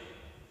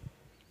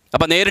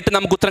 അപ്പം നേരിട്ട്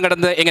നമുക്ക് ഉത്തരം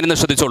കണ്ടെത്തുന്നത് എങ്ങനെയെന്ന്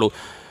ശ്രദ്ധിച്ചോളൂ.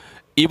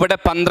 ഇവിടെ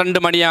 12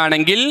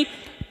 മണിയാണെങ്കിൽ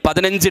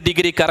 15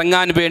 ഡിഗ്രി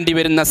കറങ്ങാൻ വേണ്ടി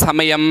വരുന്ന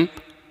സമയം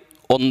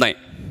 1,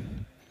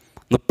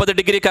 30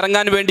 ഡിഗ്രി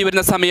കറങ്ങാൻ വേണ്ടി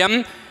വരുന്ന സമയം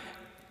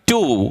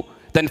 2,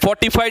 then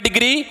 45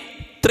 degree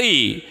 3,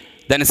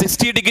 then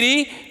 60 degree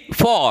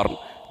 4,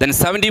 then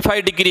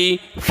 75 degree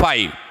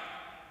 5.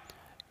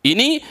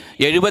 ഇനി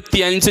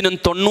 75-നും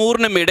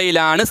 90-നും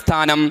ഇടയിലാണ്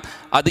സ്ഥാനം.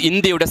 അത്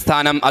ഇന്ത്യയുടെ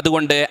സ്ഥാനം.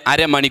 അതുകൊണ്ട്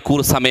അരമണിക്കൂർ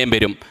സമയം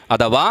വരും.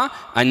 അഥവാ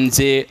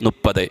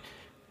 5:30,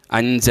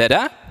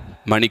 5.5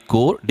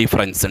 മണിക്കൂർ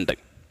ഡിഫറൻസ് ഉണ്ട്.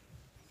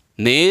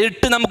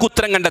 നേരിട്ട് നമുക്ക്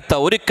ഉത്തരം കണ്ടെത്താം.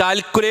 ഒരു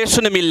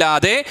കാൽക്കുലേഷനും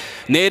ഇല്ലാതെ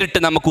നേരിട്ട്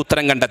നമുക്ക്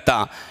ഉത്തരം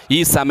കണ്ടെത്താം. ഈ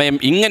സമയം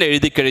ഇങ്ങനെ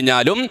എഴുതി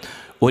കഴിഞ്ഞാലും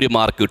 1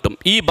 മാർക്ക് കിട്ടും.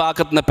 ഈ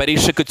ഭാഗത്ത് നിന്ന്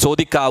പരീക്ഷയ്ക്ക്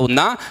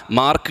ചോദിക്കാവുന്ന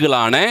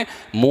മാർക്കുകളാണ്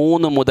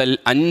 3 മുതൽ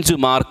 5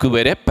 മാർക്ക്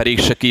വരെ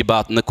പരീക്ഷയ്ക്ക് ഈ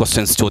ഭാഗത്ത് നിന്ന്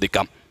ക്വസ്റ്റ്യൻസ്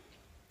ചോദിക്കാം.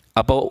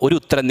 അപ്പോൾ ഒരു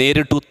ഉത്തരം,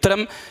 നേരിട്ട്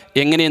ഉത്തരം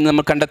എങ്ങനെയെന്ന്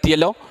നമ്മൾ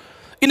കണ്ടെത്തിയല്ലോ.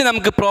 ഇനി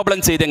നമുക്ക് പ്രോബ്ലം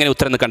ചെയ്ത് എങ്ങനെ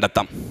ഉത്തരം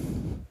കണ്ടെത്താം.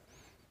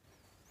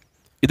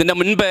 ഇതിൻ്റെ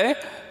മുൻപ്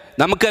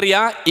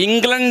നമുക്കറിയാം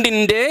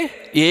ഇംഗ്ലണ്ടിൻ്റെ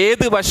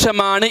ഏത്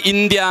വശമാണ്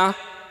ഇന്ത്യ?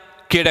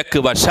 കിഴക്ക്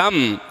വശം.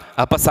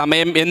 അപ്പം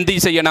സമയം എന്ത്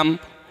ചെയ്യണം?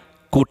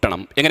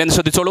 കൂട്ടണം. എങ്ങനെയെന്ന്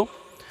ശ്രദ്ധിച്ചോളൂ.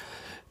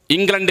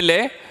 ഇംഗ്ലണ്ടിലെ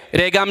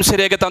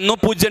രേഖാംശരേഖ തന്നു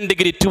 0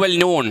 ഡിഗ്രി 12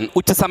 noon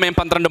ഉച്ച സമയം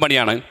 12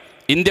 മണിയാണ്.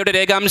 ഇന്ത്യയുടെ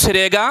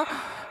രേഖാംശരേഖ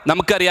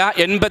നമുക്കറിയാം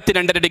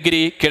 82.5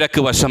 ഡിഗ്രി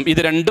കിഴക്ക് വശം.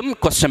 ഇത് രണ്ടും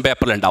ക്വസ്റ്റ്യൻ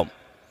പേപ്പറിൽ ഉണ്ടാവും.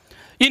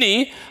 ഇനി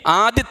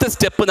ആദ്യത്തെ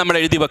സ്റ്റെപ്പ് നമ്മൾ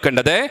എഴുതി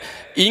വെക്കേണ്ടത്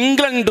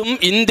ഇംഗ്ലണ്ടും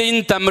ഇന്ത്യയും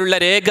തമ്മിലുള്ള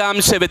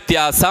രേഖാംശ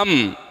വ്യത്യാസം.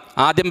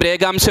 ആദ്യം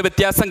രേഖാംശ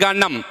വ്യത്യാസം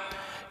കാണണം.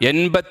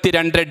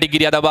 82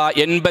 ഡിഗ്രി അഥവാ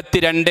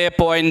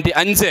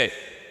 82.5.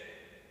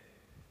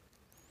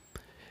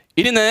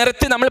 ഇനി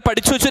നേരത്തെ നമ്മൾ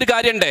പഠിച്ചു വെച്ചൊരു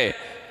കാര്യമുണ്ട്.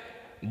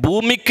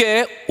 ഭൂമിക്ക്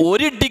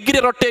 1 ഡിഗ്രി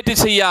റൊട്ടേറ്റ്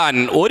ചെയ്യാൻ,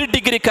 1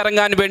 ഡിഗ്രി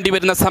കറങ്ങാൻ വേണ്ടി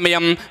വരുന്ന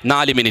സമയം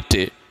 4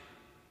 മിനിറ്റ്.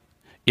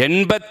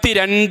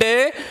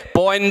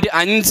 82.5 ×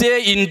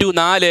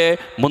 4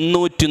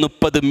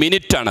 330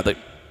 മിനിറ്റ് ആണത്.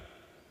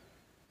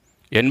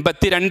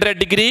 82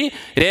 ഡിഗ്രി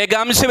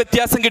രേഖാംശ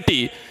വ്യത്യാസം കിട്ടി.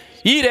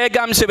 ഈ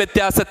രേഖാംശ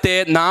വ്യത്യാസത്തെ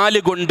 4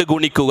 കൊണ്ട്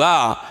ഗുണിക്കുക.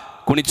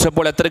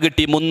 ഗുണിച്ചപ്പോൾ എത്ര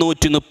കിട്ടി?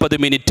 330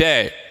 മിനിറ്റ്.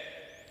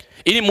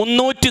 ഇനി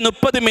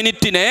 330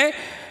 മിനിറ്റിനെ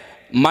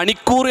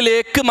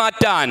മണിക്കൂറിലേക്ക്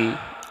മാറ്റാൻ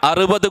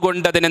 60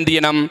 കൊണ്ട് അതിനെന്ത്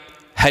ചെയ്യണം?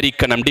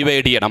 ഹരിക്കണം,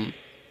 ഡിവൈഡ് ചെയ്യണം.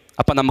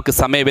 അപ്പം നമുക്ക്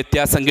സമയ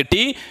വ്യത്യാസം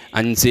കിട്ടി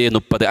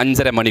 5:30,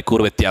 5.5 മണിക്കൂർ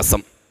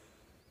വ്യത്യാസം.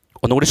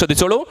 ഒന്നുകൂടി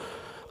ശ്രദ്ധിച്ചോളൂ.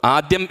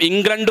 ആദ്യം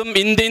ഇംഗ്ലണ്ടും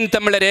ഇന്ത്യയും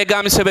തമ്മിലുള്ള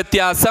രേഖാംശ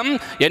വ്യത്യാസം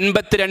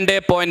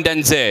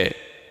 82.5.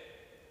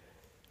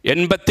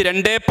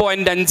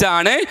 82.5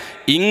 ആണ്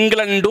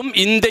ഇംഗ്ലണ്ടും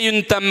ഇന്ത്യയും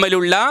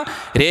തമ്മിലുള്ള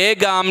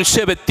രേഖാംശ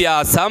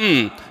വ്യത്യാസം.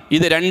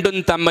 ഇത് രണ്ടും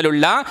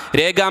തമ്മിലുള്ള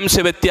രേഖാംശ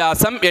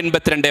വ്യത്യാസം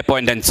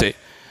 82.5.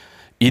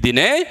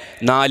 ഇതിനെ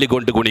 4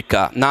 കൊണ്ട്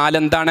ഗുണിക്കുക. 4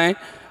 എന്താണ്?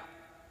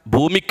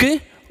 ഭൂമിക്ക്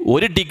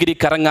 1 ഡിഗ്രി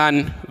കറങ്ങാൻ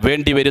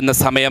വേണ്ടി വരുന്ന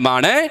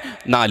സമയമാണ്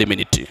 4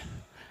 മിനിറ്റ്.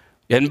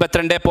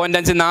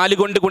 82.5 4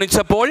 കൊണ്ട്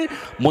ഗുണിച്ചപ്പോൾ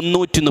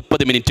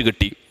 330 മിനിറ്റ്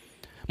കിട്ടി.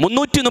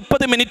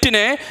 330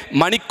 മിനിറ്റിനെ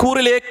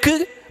മണിക്കൂറിലേക്ക്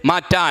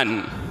മാറ്റാൻ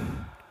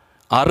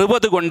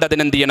 60 കൊണ്ട്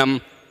അതിനെന്ത് ചെയ്യണം?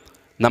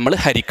 നമ്മൾ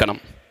ഹരിക്കണം.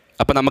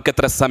 അപ്പം നമുക്ക്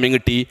എത്ര സമയം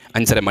കിട്ടി?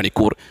 5.5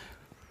 മണിക്കൂർ.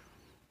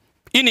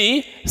 ഇനി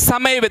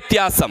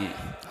സമയവ്യത്യാസം.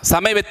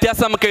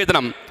 സമയവ്യത്യാസം നമുക്ക്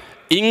എഴുതണം.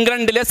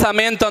 ഇംഗ്ലണ്ടിലെ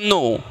സമയം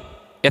തന്നു.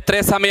 എത്ര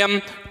സമയം?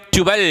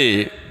 12.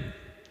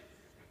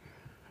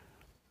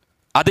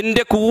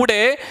 അതിൻ്റെ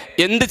കൂടെ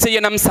എന്ത്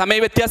ചെയ്യണം?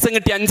 സമയവ്യത്യാസം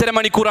കിട്ടി 5.5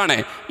 മണിക്കൂറാണ്.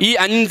 ഈ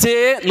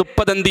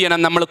 5:30 എന്ത് ചെയ്യണം?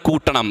 നമ്മൾ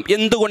കൂട്ടണം.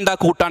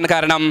 എന്തുകൊണ്ടാണ് കൂട്ടാൻ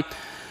കാരണം?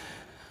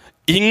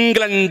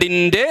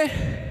 ഇംഗ്ലണ്ടിൻ്റെ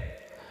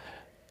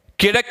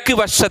കിഴക്ക്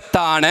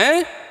വശത്താണ്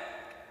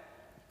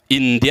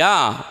ഇന്ത്യ.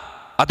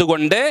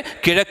 അതുകൊണ്ട്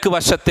കിഴക്ക്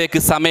വശത്തേക്ക്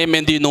സമയം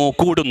എന്ത് ചെയ്യുന്നു?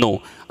 കൂടുന്നു.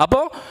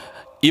 അപ്പോൾ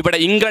ഇവിടെ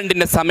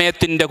ഇംഗ്ലണ്ടിൻ്റെ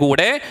സമയത്തിൻ്റെ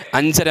കൂടെ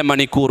 5.5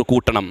 മണിക്കൂർ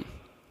കൂട്ടണം.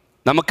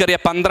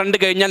 നമുക്കറിയാം 12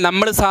 കഴിഞ്ഞാൽ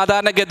നമ്മൾ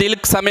സാധാരണഗതിയിൽ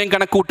സമയം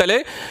കണക്കൂട്ടൽ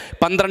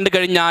 12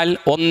 കഴിഞ്ഞാൽ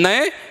 1,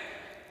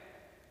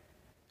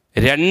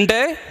 2,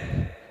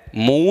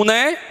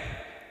 3,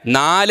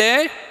 4,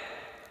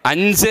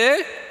 5,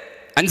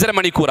 5.5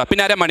 മണിക്കൂറാണ്.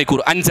 പിന്നെ 1/2 മണിക്കൂർ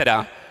 5.5.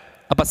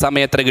 അപ്പം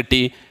സമയം എത്ര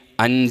കിട്ടി?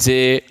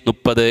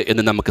 5:30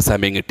 എന്ന് നമുക്ക്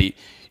സമയം കിട്ടി.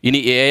 ഇനി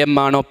AM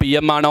ആണോ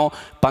PM ആണോ?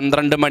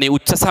 12 മണി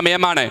ഉച്ച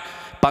സമയമാണ്.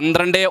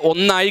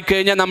 12:01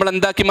 ആയിക്കഴിഞ്ഞാൽ നമ്മൾ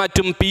എന്താക്കി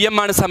മാറ്റും? PM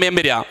ആണ് സമയം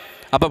വരിക.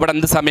 അപ്പോൾ ഇവിടെ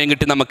എന്ത് സമയം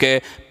കിട്ടി നമുക്ക്?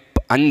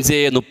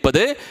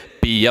 5:30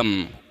 PM.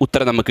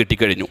 ഉത്തരം നമുക്ക്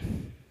കിട്ടിക്കഴിഞ്ഞു.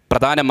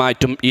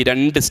 പ്രധാനമായിട്ടും ഈ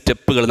 2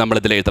 സ്റ്റെപ്പുകൾ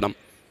നമ്മളിതിൽ എഴുതണം.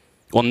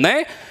 ഒന്ന്,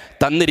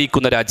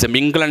 തന്നിരിക്കുന്ന രാജ്യം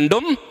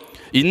ഇംഗ്ലണ്ടും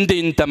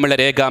ഇന്ത്യയും തമ്മിലുള്ള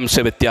രേഖാംശ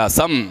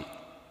വ്യത്യാസം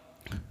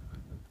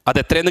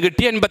അതെത്രയെന്ന്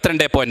കിട്ടി?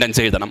 82.5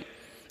 എഴുതണം.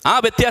 ആ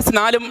വ്യത്യാസം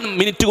 4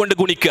 മിനിറ്റ് കൊണ്ട്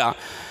ഗുണിക്കുക.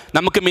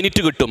 നമുക്ക്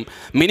മിനിറ്റ് കിട്ടും.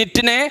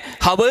 മിനിറ്റിനെ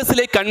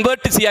ഹവേഴ്സിലേക്ക്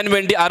കൺവേർട്ട് ചെയ്യാൻ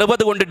വേണ്ടി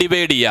 60 കൊണ്ട്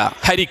ഡിവൈഡ്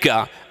ചെയ്യുക, ഹരിക്കുക.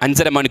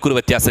 5.5 മണിക്കൂർ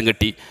വ്യത്യാസം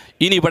കിട്ടി.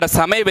 ഇനി ഇവിടെ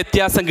സമയ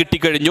വ്യത്യാസം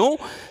കിട്ടിക്കഴിഞ്ഞു.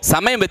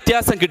 സമയ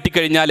വ്യത്യാസം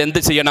കിട്ടിക്കഴിഞ്ഞാൽ എന്ത്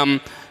ചെയ്യണം?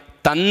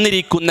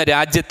 തന്നിരിക്കുന്ന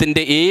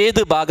രാജ്യത്തിൻ്റെ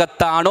ഏത്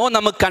ഭാഗത്താണോ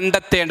നമുക്ക്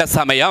കണ്ടെത്തേണ്ട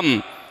സമയം,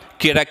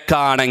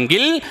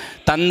 കിഴക്കാണെങ്കിൽ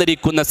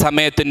തന്നിരിക്കുന്ന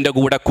സമയത്തിൻ്റെ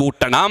കൂടെ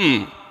കൂട്ടണം.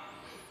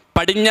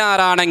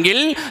 പടിഞ്ഞാറാണെങ്കിൽ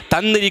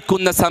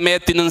തന്നിരിക്കുന്ന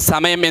സമയത്തിനും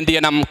സമയം എന്ത്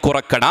ചെയ്യണം?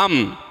 കുറക്കണം.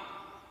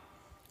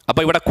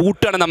 അപ്പോൾ ഇവിടെ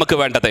കൂട്ടാണ് നമുക്ക്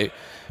വേണ്ടത്.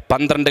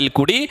 12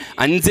 കൂടി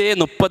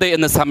 5:30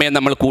 എന്ന സമയം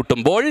നമ്മൾ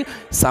കൂട്ടുമ്പോൾ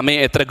സമയം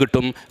എത്ര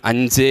കിട്ടും?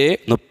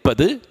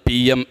 5:30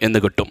 PM എന്ന്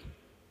കിട്ടും.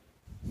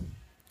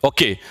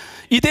 ഓക്കെ.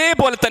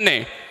 ഇതേപോലെ തന്നെ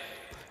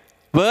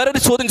വേറൊരു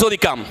ചോദ്യം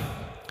ചോദിക്കാം.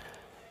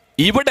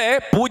 ഇവിടെ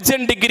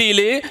 0 ഡിഗ്രിയിൽ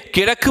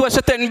കിഴക്ക്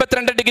വശത്ത്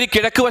 82 ഡിഗ്രി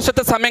കിഴക്ക്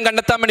വശത്തെ സമയം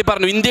കണ്ടെത്താൻ വേണ്ടി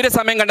പറഞ്ഞു, ഇന്ത്യയുടെ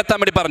സമയം കണ്ടെത്താൻ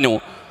വേണ്ടി പറഞ്ഞു.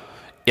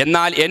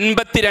 എന്നാൽ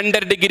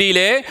 82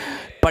 ഡിഗ്രിയിലെ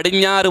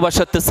പടിഞ്ഞാറ്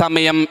വശത്ത്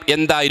സമയം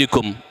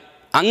എന്തായിരിക്കും?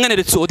 അങ്ങനെ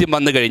ഒരു ചോദ്യം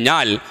വന്നു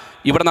കഴിഞ്ഞാൽ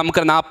ഇവിടെ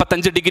നമുക്ക്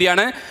 45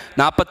 ഡിഗ്രിയാണ്.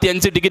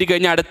 45 ഡിഗ്രി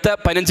കഴിഞ്ഞാൽ അടുത്ത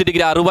 15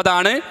 ഡിഗ്രി 60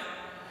 ആണ്.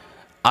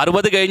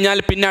 60 കഴിഞ്ഞാൽ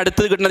പിന്നെ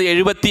അടുത്തത് കിട്ടുന്നത്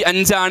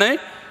 75 ആണ്.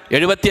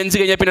 75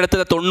 കഴിഞ്ഞാൽ പിന്നെ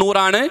അടുത്തത് 90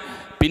 ആണ്.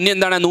 പിന്നെ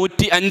എന്താണ്?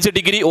 105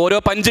 ഡിഗ്രി. ഓരോ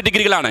 5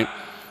 ഡിഗ്രികളാണ്.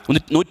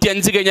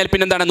 105 കഴിഞ്ഞാൽ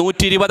പിന്നെ എന്താണ്?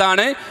 120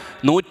 ആണ്.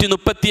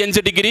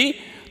 135 ഡിഗ്രി.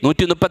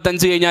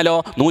 135 കഴിഞ്ഞാലോ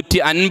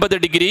 150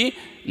 ഡിഗ്രി,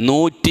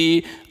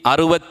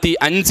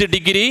 165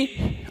 ഡിഗ്രി,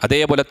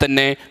 അതേപോലെ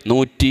തന്നെ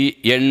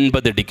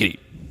 180 ഡിഗ്രി.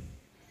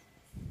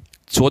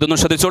 ചോദ്യം ഒന്ന്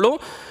ശ്രദ്ധിച്ചോളൂ.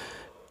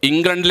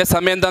 ഇംഗ്ലണ്ടിലെ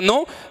സമയം തന്നു.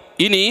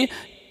 ഇനി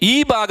ഈ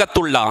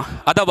ഭാഗത്തുള്ള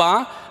അഥവാ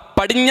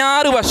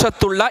പടിഞ്ഞാറ്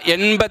വശത്തുള്ള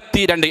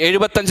 82,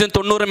 75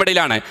 90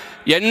 ഇടയിലാണ്.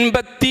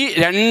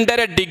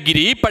 82.5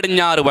 ഡിഗ്രി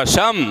പടിഞ്ഞാറ്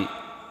വശം,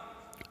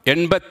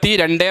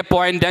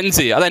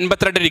 82.5 അത്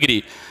 82 ഡിഗ്രി.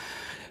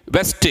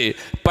 വെസ്റ്റ്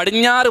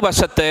പടിഞ്ഞാറ്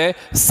വശത്തെ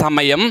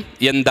സമയം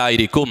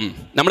എന്തായിരിക്കും?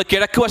 നമ്മൾ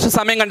കിഴക്ക് വശ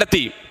സമയം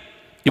കണ്ടെത്തി.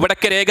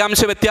 ഇവിടൊക്കെ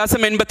രേഖാംശ വ്യത്യാസം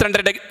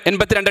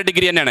 82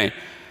 ഡിഗ്രി തന്നെയാണ്.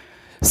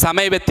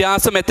 സമയ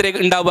വ്യത്യാസം എത്ര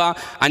ഉണ്ടാവുക?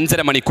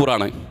 5.5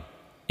 മണിക്കൂറാണ്.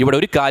 ഇവിടെ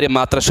ഒരു കാര്യം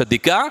മാത്രം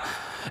ശ്രദ്ധിക്കുക,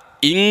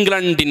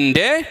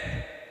 ഇംഗ്ലണ്ടിൻ്റെ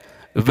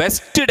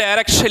വെസ്റ്റ്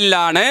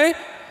ഡയറക്ഷനിലാണ്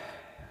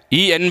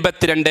ഈ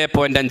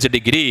 82.5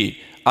 ഡിഗ്രി.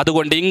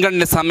 അതുകൊണ്ട്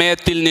ഇംഗ്ലണ്ടിൻ്റെ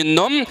സമയത്തിൽ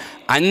നിന്നും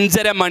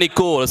 5.5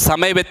 മണിക്കൂർ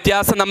സമയ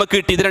വ്യത്യാസം നമുക്ക്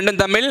കിട്ടി. ഇത് രണ്ടും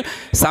തമ്മിൽ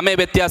സമയ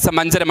വ്യത്യാസം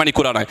 5.5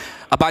 മണിക്കൂറാണ്.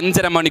 അപ്പം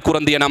 5.5 മണിക്കൂർ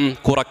എന്ത് ചെയ്യണം?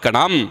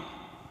 കുറക്കണം.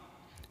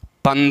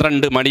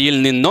 12 മണിയിൽ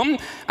നിന്നും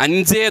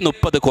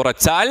 5:30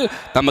 കുറച്ചാൽ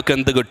നമുക്ക്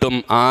എന്ത് കിട്ടും?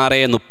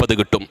 6:30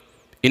 കിട്ടും.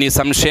 ഇനി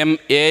സംശയം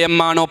AM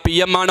ആണോ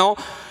PM ആണോ?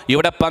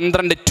 ഇവിടെ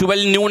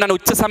 12 noon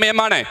ഉച്ച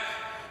സമയമാണ്.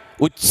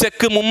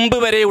 ഉച്ചക്ക് മുമ്പ്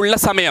വരെയുള്ള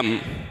സമയം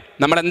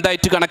നമ്മൾ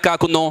എന്തായിട്ട്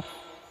കണക്കാക്കുന്നു?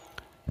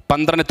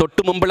 12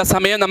 തൊട്ട് മുമ്പുള്ള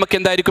സമയം നമുക്ക്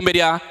എന്തായിരിക്കും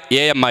വരിക?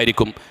 AM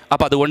ആയിരിക്കും.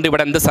 അപ്പോൾ അതുകൊണ്ട്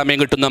ഇവിടെ എന്ത് സമയം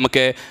കിട്ടുന്നു?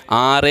 നമുക്ക്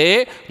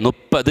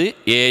 6:30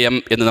 AM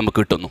എന്ന് നമുക്ക്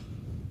കിട്ടുന്നു.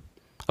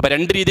 അപ്പോൾ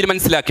രണ്ട് രീതിയിൽ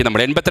മനസ്സിലാക്കി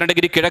നമ്മൾ. 82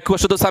 ഡിഗ്രി കിഴക്ക്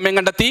വശത്ത് സമയം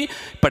കണ്ടെത്തി,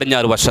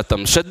 പടിഞ്ഞാറ്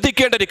വശത്തും.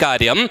 ശ്രദ്ധിക്കേണ്ട ഒരു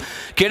കാര്യം,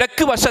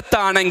 കിഴക്ക്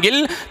വശത്താണെങ്കിൽ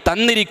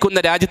തന്നിരിക്കുന്ന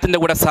രാജ്യത്തിൻ്റെ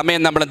കൂടെ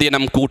സമയം നമ്മൾ എന്ത്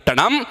ചെയ്യണം?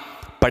 കൂട്ടണം.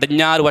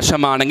 പടിഞ്ഞാറ്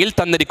വശമാണെങ്കിൽ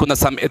തന്നിരിക്കുന്ന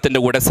സമയത്തിൻ്റെ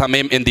കൂടെ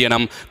സമയം എന്ത്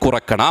ചെയ്യണം?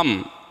 കുറക്കണം.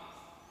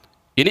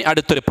 ഇനി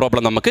അടുത്തൊരു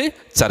പ്രോബ്ലം നമുക്ക്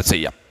ചർച്ച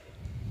ചെയ്യാം.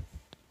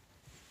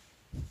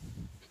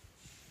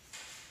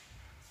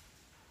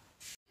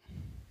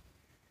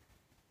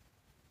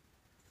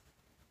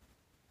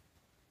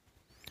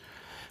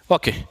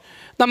 ഓക്കെ,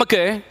 നമുക്ക്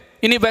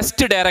ഇനി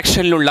വെസ്റ്റ്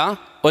ഡയറക്ഷനിലുള്ള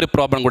ഒരു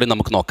പ്രോബ്ലം കൂടി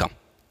നമുക്ക് നോക്കാം.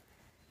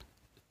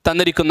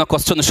 തന്നിരിക്കുന്ന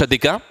ക്വസ്റ്റ്യൻ ഒന്ന്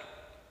ശ്രദ്ധിക്കാം.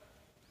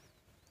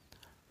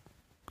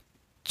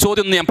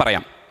 ചോദ്യം ഒന്ന് ഞാൻ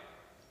പറയാം.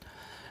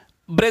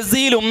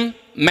 ബ്രസീലും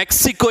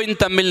മെക്സിക്കോയും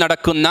തമ്മിൽ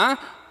നടക്കുന്ന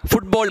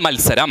ഫുട്ബോൾ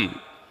മത്സരം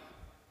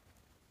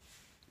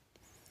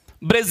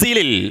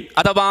ബ്രസീലിൽ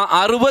അഥവാ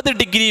 60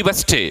 ഡിഗ്രി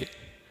വെസ്റ്റ്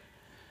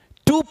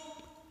 2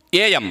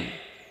 AM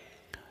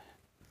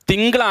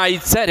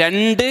തിങ്കളാഴ്ച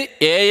 2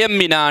 AM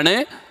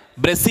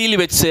ബ്രസീൽ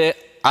വെച്ച്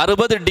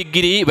 60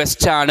 ഡിഗ്രി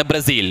വെസ്റ്റാണ്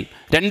ബ്രസീൽ,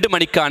 2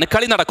 മണിക്കാണ്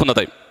കളി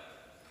നടക്കുന്നത്.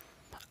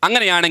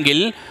 അങ്ങനെയാണെങ്കിൽ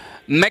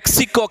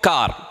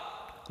മെക്സിക്കോക്കാർ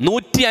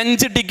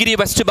 105 ഡിഗ്രി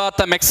വെസ്റ്റ്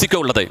ഭാഗത്ത മെക്സിക്കോ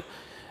ഉള്ളത്.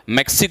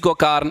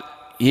 മെക്സിക്കോക്കാർ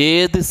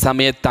ഏത്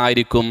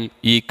സമയത്തായിരിക്കും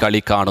ഈ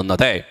കളി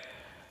കാണുന്നത്?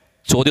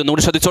 ചോദ്യം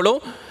ഒന്നുകൂടി ശ്രദ്ധിച്ചോളൂ.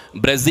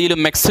 ബ്രസീലും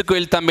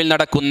മെക്സിക്കോയിൽ തമ്മിൽ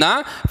നടക്കുന്ന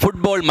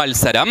ഫുട്ബോൾ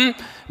മത്സരം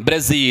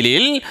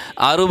ബ്രസീലിൽ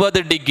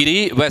 60 ഡിഗ്രി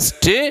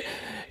വെസ്റ്റ്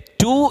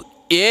 2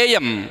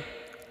 AM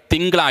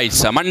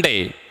തിങ്കളാഴ്ച മൺഡേ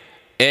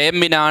AM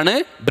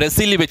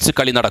ബ്രസീലിൽ വെച്ച്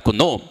കളി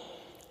നടക്കുന്നു.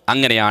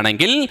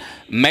 അങ്ങനെയാണെങ്കിൽ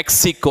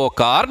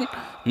മെക്സിക്കോക്കാർ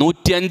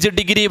 105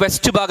 ഡിഗ്രി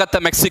വെസ്റ്റ് ഭാഗത്തെ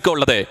മെക്സിക്കോ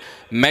ഉള്ളത്.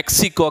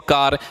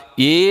 മെക്സിക്കോക്കാർ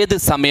ഏത്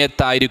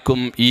സമയത്തായിരിക്കും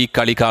ഈ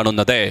കളി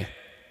കാണുന്നത്?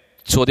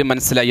 ചോദ്യം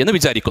മനസ്സിലായി എന്ന്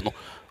വിചാരിക്കുന്നു.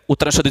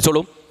 ഉത്തരം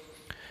ശ്രദ്ധിച്ചോളൂ.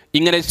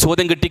 ഇങ്ങനെ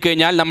ചോദ്യം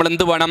കിട്ടിക്കഴിഞ്ഞാൽ നമ്മൾ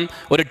എന്ത് വേണം?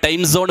 ഒരു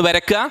ടൈം സോൺ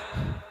വരയ്ക്കുക.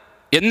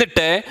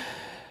 എന്നിട്ട്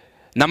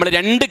നമ്മൾ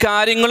 2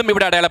 കാര്യങ്ങളും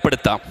ഇവിടെ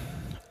അടയാളപ്പെടുത്താം.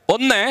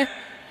 ഒന്ന്,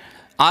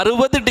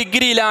 60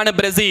 ഡിഗ്രിയിലാണ്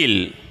ബ്രസീൽ.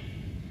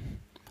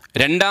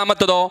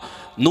 രണ്ടാമത്തതോ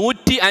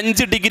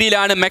 105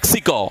 ഡിഗ്രിയിലാണ്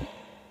മെക്സിക്കോ.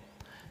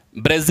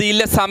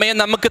 ബ്രസീലിലെ സമയം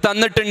നമുക്ക്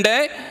തന്നിട്ടുണ്ട്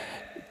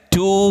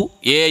 2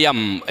 AM,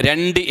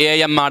 2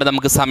 AM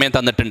നമുക്ക് സമയം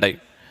തന്നിട്ടുണ്ട്.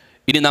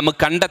 ഇനി നമുക്ക്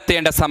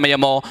കണ്ടെത്തേണ്ട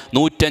സമയമോ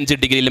 105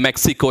 ഡിഗ്രിയിൽ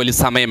മെക്സിക്കോയിൽ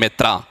സമയം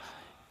എത്ര?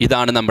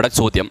 ഇതാണ് നമ്മുടെ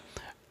ചോദ്യം.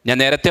 ഞാൻ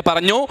നേരത്തെ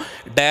പറഞ്ഞു,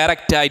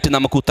 ഡയറക്റ്റ് ആയിട്ട്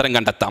നമുക്ക് ഉത്തരം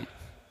കണ്ടെത്താം.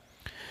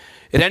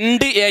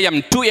 2 AM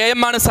 2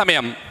 AM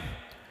സമയം.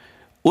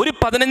 ഒരു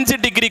 15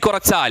 ഡിഗ്രി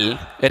കുറച്ചാൽ,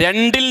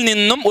 2-ൽ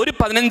നിന്നും ഒരു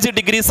 15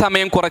 ഡിഗ്രി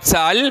സമയം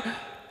കുറച്ചാൽ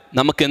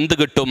നമുക്ക് എന്ത്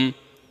കിട്ടും?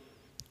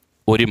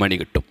 1 മണി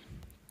കിട്ടും.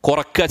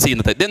 കുറക്കുക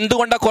ചെയ്യുന്നത്.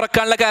 ഇതെന്തുകൊണ്ടാണ്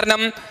കുറക്കാനുള്ള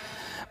കാരണം?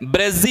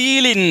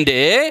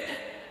 ബ്രസീലിൻ്റെ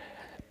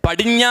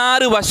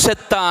പടിഞ്ഞാറ്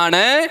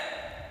വശത്താണ്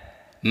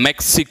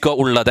മെക്സിക്കോ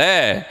ഉള്ളത്.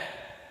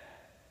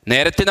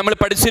 നേരത്തെ നമ്മൾ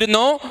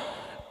പഠിച്ചിരുന്നു,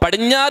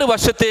 പടിഞ്ഞാറ്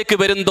വശത്തേക്ക്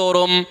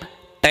വരുംതോറും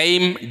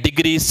ടൈം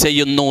ഡിഗ്രീസ്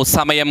ചെയ്യുന്നു,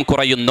 സമയം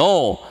കുറയുന്നു.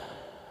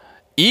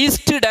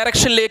 ഈസ്റ്റ്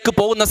ഡയറക്ഷനിലേക്ക്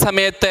പോകുന്ന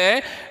സമയത്ത്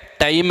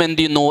ടൈം എന്ത്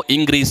ചെയ്യുന്നു?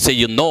 ഇൻക്രീസ്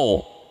ചെയ്യുന്നു.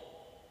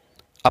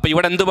 അപ്പോൾ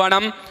ഇവിടെ എന്ത്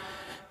വേണം?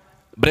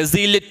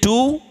 ബ്രസീലിൽ 2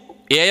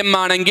 AM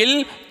ആണെങ്കിൽ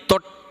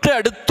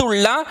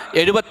തൊട്ടടുത്തുള്ള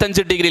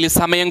 75 ഡിഗ്രിയിൽ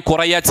സമയം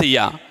കുറയാ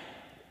ചെയ്യുക.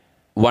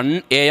 1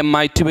 AM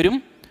ആയിട്ട് വരും.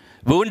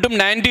 വീണ്ടും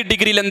 90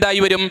 ഡിഗ്രിയിൽ എന്തായി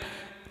വരും?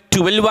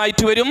 12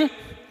 ആയിട്ട് വരും.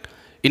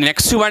 ഇനി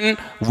നെക്സ്റ്റ്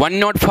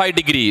 105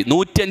 ഡിഗ്രി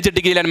 105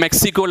 ഡിഗ്രിയിലാണ്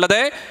മെക്സിക്കോ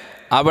ഉള്ളത്.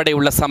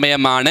 അവിടെയുള്ള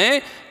സമയമാണ്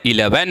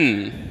 11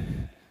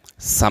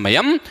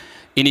 സമയം.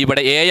 ഇനി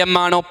ഇവിടെ AM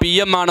ആണോ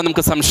PM ആണോ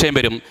നമുക്ക് സംശയം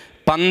വരും.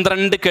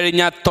 12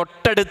 കഴിഞ്ഞാൽ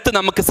തൊട്ടടുത്ത്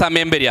നമുക്ക്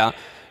സമയം വരിക.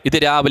 ഇത്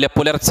രാവിലെ,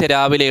 പുലർച്ചെ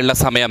രാവിലെയുള്ള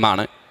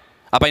സമയമാണ്.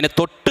 അപ്പം അതിന്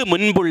തൊട്ട്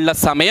മുൻപുള്ള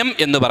സമയം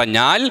എന്ന്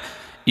പറഞ്ഞാൽ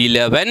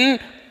 11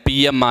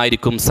 PM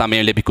ആയിരിക്കും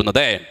സമയം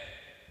ലഭിക്കുന്നത്.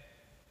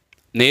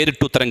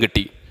 നേരിട്ട് ഉത്തരം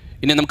കിട്ടി.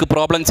 ഇനി നമുക്ക്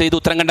പ്രോബ്ലം ചെയ്ത്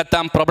ഉത്തരം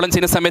കണ്ടെത്താം. പ്രോബ്ലം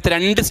ചെയ്യുന്ന സമയത്ത്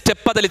 2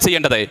 സ്റ്റെപ്പ് അതിൽ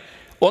ചെയ്യേണ്ടത്.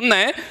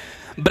 ഒന്ന്,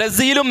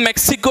 ബ്രസീലും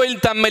മെക്സിക്കോയും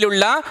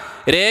തമ്മിലുള്ള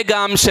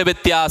രേഖാംശ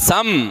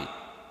വ്യത്യാസം.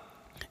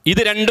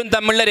 ഇത് രണ്ടും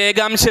തമ്മിലുള്ള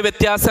രേഖാംശ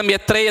വ്യത്യാസം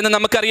എത്രയെന്ന്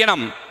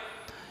നമുക്കറിയണം.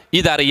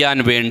 ഇതറിയാൻ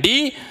വേണ്ടി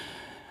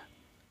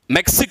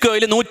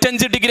മെക്സിക്കോയിൽ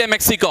 105 ഡിഗ്രി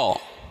മെക്സിക്കോ,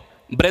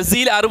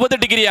 ബ്രസീൽ 60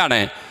 ഡിഗ്രിയാണ്.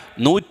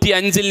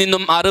 105-ൽ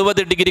നിന്നും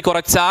 60 ഡിഗ്രി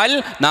കുറച്ചാൽ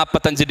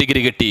 45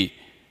 ഡിഗ്രി കിട്ടി.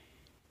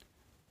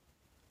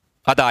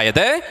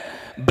 അതായത്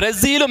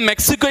ബ്രസീലും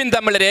മെക്സിക്കോയും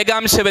തമ്മിൽ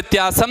രേഖാംശ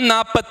വ്യത്യാസം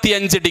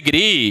 45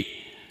 ഡിഗ്രി.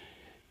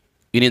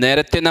 ഇനി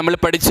നേരത്തെ നമ്മൾ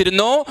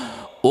പഠിച്ചിരുന്നു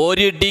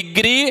 1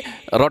 ഡിഗ്രി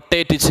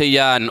റൊട്ടേറ്റ്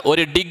ചെയ്യാൻ,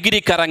 1 ഡിഗ്രി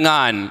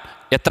കറങ്ങാൻ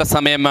എത്ര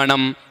സമയം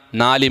വേണം?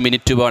 4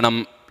 മിനിറ്റ് വേണം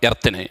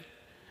എർത്തിന്.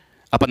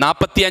 അപ്പം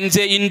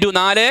 45 ×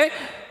 4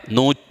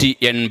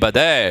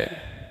 180.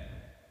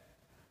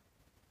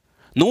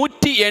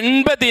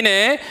 180-നെ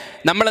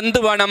നമ്മൾ എന്ത്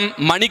വേണം?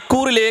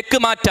 മണിക്കൂറിലേക്ക്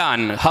മാറ്റാൻ,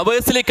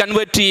 ഹവേഴ്സിലേക്ക്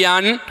കൺവേർട്ട്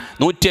ചെയ്യാൻ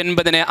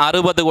 180-നെ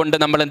 60 കൊണ്ട്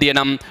നമ്മൾ എന്ത്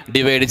ചെയ്യണം?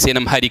 ഡിവൈഡ്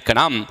ചെയ്യണം,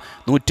 ഹരിക്കണം.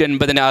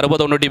 180-നെ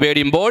 60 കൊണ്ട് ഡിവൈഡ്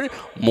ചെയ്യുമ്പോൾ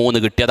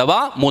 3 കിട്ടി, അഥവാ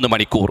 3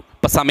 മണിക്കൂർ.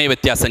 ഇപ്പം സമയ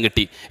വ്യത്യാസം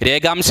കിട്ടി,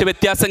 രേഖാംശ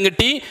വ്യത്യാസം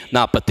കിട്ടി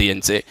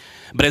 45.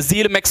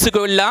 ബ്രസീൽ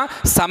മെക്സിക്കോ ഉള്ള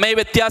സമയ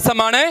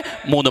വ്യത്യാസമാണ്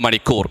 3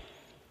 മണിക്കൂർ.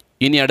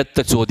 ഇനി അടുത്ത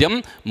ചോദ്യം,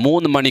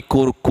 3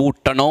 മണിക്കൂർ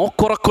കൂട്ടണോ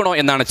കുറക്കണോ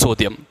എന്നാണ്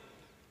ചോദ്യം.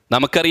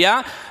 നമുക്കറിയാം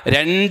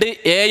 2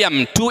 AM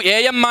 2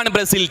 AM ആണ്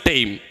ബ്രസീൽ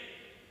ടൈം.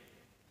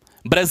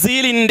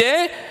 ബ്രസീലിൻ്റെ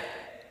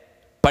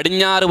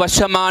പടിഞ്ഞാറ്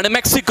വശമാണ്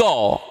മെക്സിക്കോ.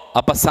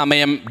 അപ്പം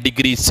സമയം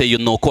ഡിഗ്രീസ്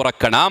ചെയ്യുന്നു,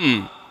 കുറക്കണം.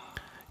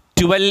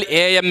 12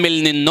 AM-ൽ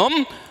നിന്നും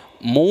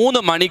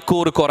 3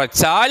 മണിക്കൂർ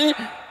കുറച്ചാൽ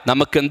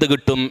നമുക്ക് എന്ത്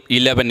കിട്ടും?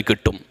 11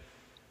 കിട്ടും.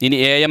 ഇനി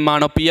AM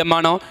ആണോ PM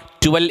ആണോ?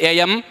 12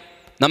 AM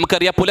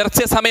നമുക്കറിയാം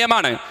പുലർച്ചെ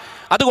സമയമാണ്.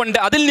 അതുകൊണ്ട്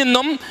അതിൽ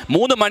നിന്നും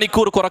 3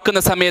 മണിക്കൂർ കുറക്കുന്ന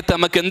സമയത്ത്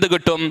നമുക്ക് എന്ത്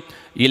കിട്ടും?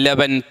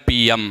 11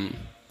 PM.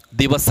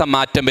 ദിവസം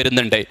മാറ്റം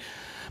വരുന്നുണ്ട്.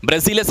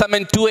 ബ്രസീലിലെ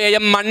സമയം 2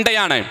 AM മൺഡേ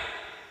ആണ്.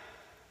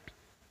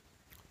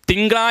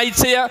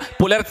 തിങ്കളാഴ്ച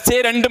പുലർച്ചെ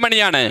 2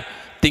 മണിയാണ്.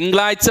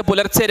 തിങ്കളാഴ്ച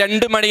പുലർച്ചെ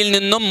 2 മണിയിൽ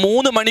നിന്നും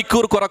 3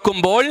 മണിക്കൂർ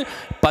കുറക്കുമ്പോൾ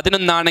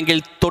 11 ആണെങ്കിൽ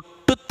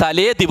തൊട്ട്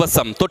തലേ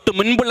ദിവസം, തൊട്ട്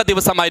മുൻപുള്ള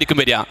ദിവസമായിരിക്കും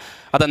വരിക.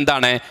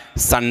 അതെന്താണ്?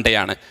 സൺഡേ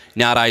ആണ്,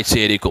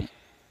 ഞായറാഴ്ചയായിരിക്കും.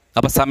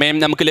 അപ്പം സമയം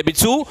നമുക്ക്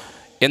ലഭിച്ചു.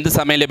 എന്ത്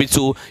സമയം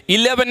ലഭിച്ചു?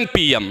 11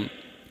 PM.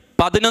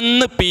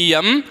 11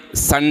 PM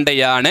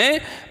സൺഡേയാണ്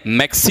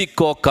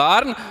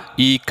മെക്സിക്കോക്കാർ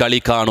ഈ കളി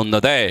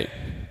കാണുന്നത്.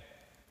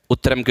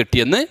 ഉത്തരം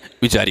കിട്ടിയെന്ന്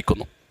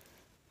വിചാരിക്കുന്നു.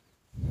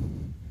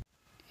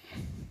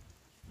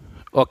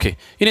 ഓക്കെ,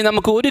 ഇനി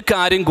നമുക്ക് ഒരു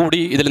കാര്യം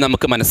കൂടി ഇതിൽ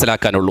നമുക്ക്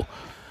മനസ്സിലാക്കാനുള്ളൂ.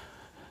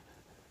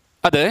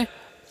 അത്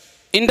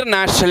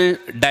ഇൻ്റർനാഷണൽ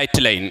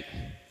ഡയറ്റ് ലൈൻ.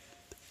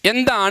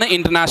 എന്താണ്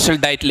ഇൻ്റർനാഷണൽ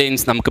ഡയറ്റ്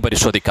ലൈൻസ്? നമുക്ക്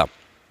പരിശോധിക്കാം.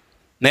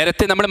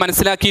 നേരത്തെ നമ്മൾ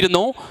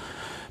മനസ്സിലാക്കിയിരുന്നു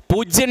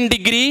 0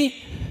 ഡിഗ്രി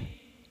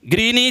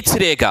ഗ്രീനീച്ച്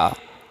രേഖ.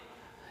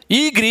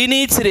 ഈ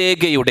ഗ്രീനീച്ച്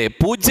രേഖയുടെ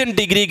 0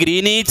 ഡിഗ്രി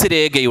ഗ്രീനീച്ച്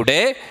രേഖയുടെ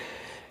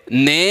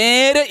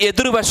നേരെ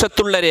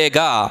എതിർവശത്തുള്ള രേഖ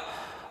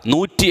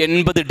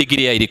 180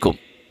 ഡിഗ്രി ആയിരിക്കും.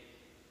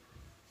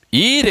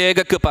 ഈ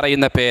രേഖക്ക്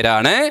പറയുന്ന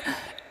പേരാണ്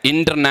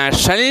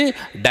ഇൻ്റർനാഷണൽ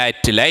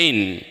ഡയറ്റ് ലൈൻ,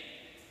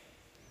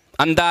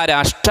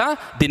 അന്താരാഷ്ട്ര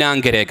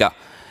ദിനാങ്ക രേഖ.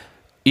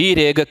 ഈ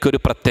രേഖയ്ക്കൊരു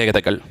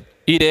പ്രത്യേകതകൾ,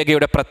 ഈ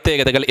രേഖയുടെ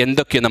പ്രത്യേകതകൾ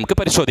എന്തൊക്കെയെന്ന് നമുക്ക്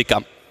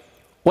പരിശോധിക്കാം.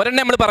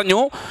 ഒരെണ്ണം നമ്മൾ പറഞ്ഞു,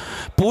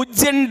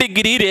 0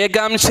 ഡിഗ്രി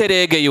രേഖാംശ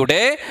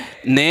രേഖയുടെ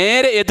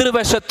നേരെ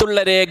എതിർവശത്തുള്ള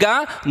രേഖ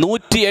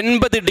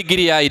 180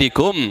 ഡിഗ്രി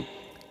ആയിരിക്കും.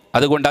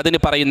 അതുകൊണ്ട് അതിന്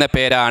പറയുന്ന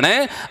പേരാണ്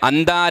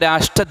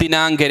അന്താരാഷ്ട്ര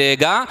ദിനാങ്ക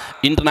രേഖ,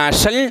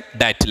 ഇൻ്റർനാഷണൽ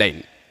ഡയറ്റ് ലൈൻ.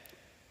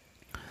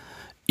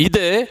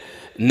 ഇത്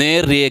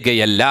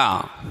നേർരേഖയല്ല.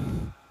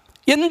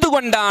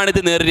 എന്തുകൊണ്ടാണ്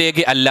ഇത് നേർരേഖ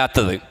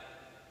അല്ലാത്തത്?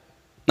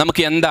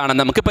 നമുക്ക്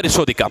എന്താണെന്ന് നമുക്ക്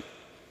പരിശോധിക്കാം.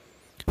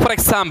 ഫോർ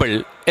എക്സാമ്പിൾ,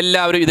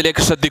 എല്ലാവരും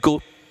ഇതിലേക്ക് ശ്രദ്ധിക്കൂ.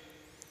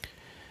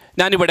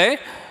 ഞാനിവിടെ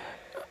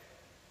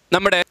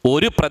നമ്മുടെ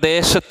ഒരു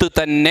പ്രദേശത്ത്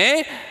തന്നെ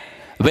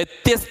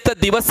വ്യത്യസ്ത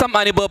ദിവസം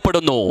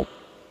അനുഭവപ്പെടുന്നു.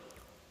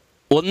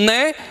 ഒന്ന്,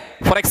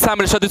 ഫോർ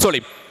എക്സാമ്പിൾ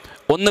ശ്രദ്ധിച്ചോളി,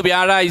 ഒന്ന്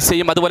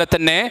വ്യാഴാഴ്ചയും അതുപോലെ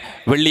തന്നെ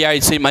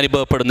വെള്ളിയാഴ്ചയും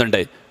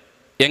അനുഭവപ്പെടുന്നുണ്ട്.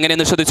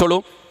 എങ്ങനെയെന്ന് ശ്രദ്ധിച്ചോളൂ.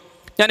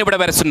 ഞാനിവിടെ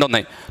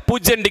വരച്ചിട്ടുണ്ടോന്ന്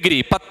 0 ഡിഗ്രി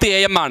 10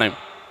 AM ആണ്.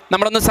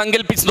 നമ്മളൊന്ന്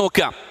സങ്കല്പിച്ച്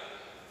നോക്കുക.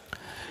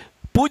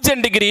 0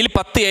 ഡിഗ്രിയിൽ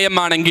 10 AM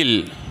ആണെങ്കിൽ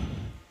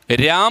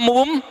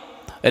രാമുവും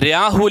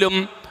രാഹുലും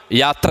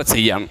യാത്ര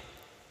ചെയ്യാം.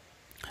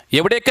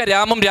 എവിടെയൊക്കെ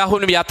രാമും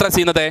രാഹുലും യാത്ര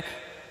ചെയ്യുന്നത്?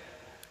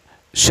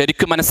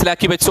 ശരിക്കും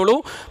മനസ്സിലാക്കി വെച്ചോളൂ.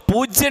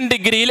 0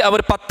 ഡിഗ്രിയിൽ അവർ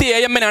 10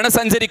 AM-നാണ്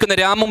സഞ്ചരിക്കുന്നത്,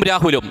 രാമും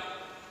രാഹുലും.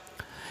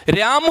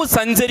 രാമു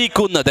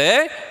സഞ്ചരിക്കുന്നത്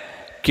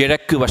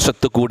കിഴക്ക്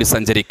വശത്തു കൂടി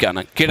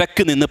സഞ്ചരിക്കുകയാണ്,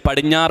 കിഴക്ക് നിന്ന്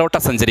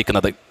പടിഞ്ഞാറോട്ടാണ്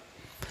സഞ്ചരിക്കുന്നത്.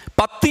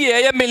 10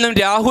 AM-ൽ നിന്നും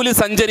രാഹുൽ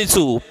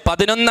സഞ്ചരിച്ചു,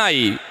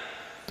 11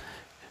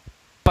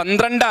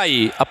 12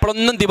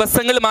 അപ്പോഴൊന്നും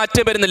ദിവസങ്ങൾ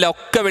മാറ്റം വരുന്നില്ല,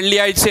 ഒക്കെ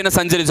വെള്ളിയാഴ്ചയാണ്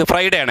സഞ്ചരിച്ചു,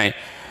 ഫ്രൈഡേ ആണ്.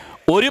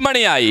 1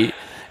 മണിയായി,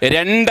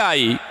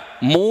 2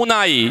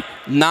 3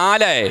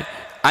 4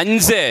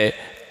 5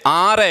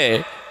 6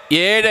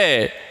 7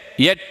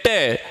 8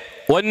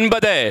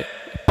 9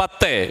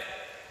 10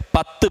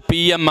 10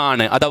 PM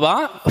ആണ്, അഥവാ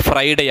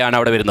ഫ്രൈഡേ ആണ്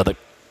അവിടെ വരുന്നത്.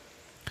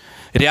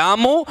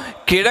 രാമു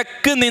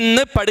കിഴക്ക്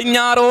നിന്ന്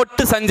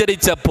പടിഞ്ഞാറോട്ട്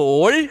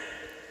സഞ്ചരിച്ചപ്പോൾ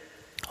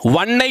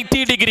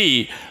 180 ഡിഗ്രി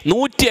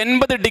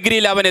 180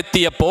 ഡിഗ്രിയിൽ അവൻ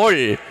എത്തിയപ്പോൾ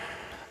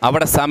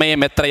അവിടെ സമയം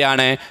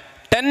എത്രയാണ്?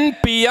 10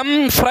 PM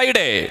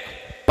ഫ്രൈഡേ,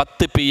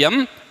 10 PM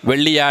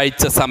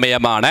വെള്ളിയാഴ്ച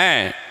സമയമാണ്.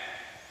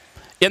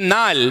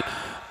 എന്നാൽ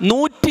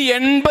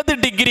 180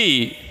 ഡിഗ്രി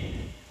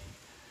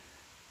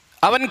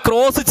അവൻ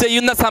ക്രോസ്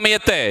ചെയ്യുന്ന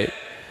സമയത്ത്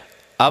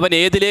അവൻ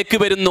ഏതിലേക്ക്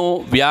വരുന്നു?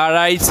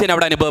 വ്യാഴാഴ്ചയാണ്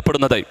അവിടെ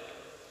അനുഭവപ്പെടുന്നത്.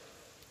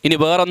 ഇനി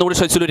വേറൊന്നുകൂടി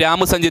ചോദിച്ചു,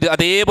 രാമു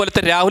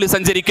അതേപോലത്തെ രാഹുൽ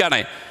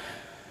സഞ്ചരിക്കുകയാണ്.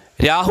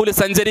 രാഹുൽ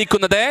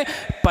സഞ്ചരിക്കുന്നത്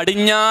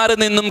പടിഞ്ഞാറ്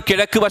നിന്നും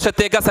കിഴക്ക്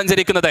വശത്തേക്കാണ്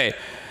സഞ്ചരിക്കുന്നത്.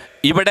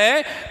 ഇവിടെ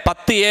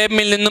 10 AM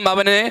നിന്നും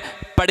അവന്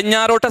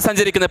പടിഞ്ഞാറോട്ട്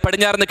സഞ്ചരിക്കുന്നത്,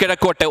 പടിഞ്ഞാറ് നിന്ന്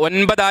കിഴക്കോട്ട്.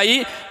 9 ആയി,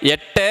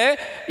 8,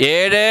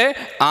 7,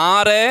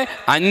 6,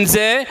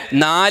 5,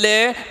 4,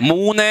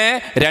 3,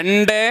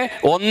 2,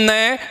 1,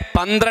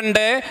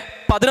 12,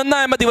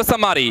 11 ദിവസം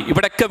മാറി.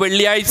 ഇവിടെയൊക്കെ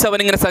വെള്ളിയാഴ്ച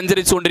അവനിങ്ങനെ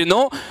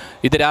സഞ്ചരിച്ചുകൊണ്ടിരുന്നു.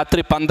 ഇത്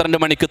രാത്രി 12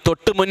 മണിക്ക്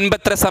തൊട്ട്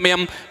മുൻപെത്ര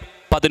സമയം?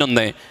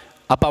 11.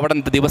 അപ്പം അവിടെ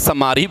ദിവസം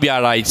മാറി,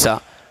 വ്യാഴാഴ്ച.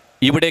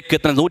 ഇവിടേക്ക്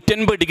എത്തുന്ന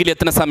 180 ഡിഗ്രി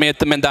എത്തുന്ന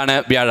സമയത്തും എന്താണ്?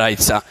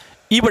 വ്യാഴാഴ്ച.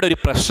 ഇവിടെ ഒരു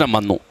പ്രശ്നം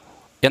വന്നു.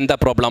 എന്താ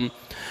പ്രോബ്ലം?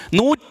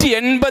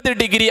 180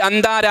 ഡിഗ്രി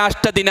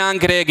അന്താരാഷ്ട്ര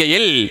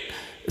ദിനാങ്കരേഖയിൽ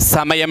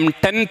സമയം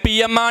 10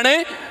 PM ആണ്,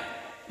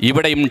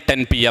 ഇവിടെയും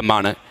 10 PM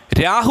ആണ്.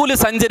 രാഹുൽ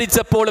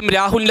സഞ്ചരിച്ചപ്പോഴും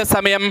രാഹുലിൻ്റെ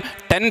സമയം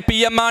 10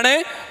 PM ആണ്.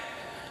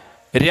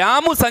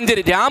 രാമു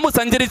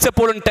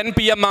സഞ്ചരിച്ചപ്പോഴും 10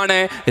 PM ആണ്.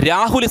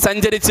 രാഹുൽ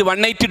സഞ്ചരിച്ച്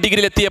 180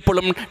 ഡിഗ്രിയിൽ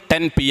എത്തിയപ്പോഴും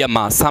 10 PM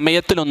ആണ്.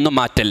 സമയത്തിനൊന്നും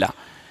മാറ്റല്ല,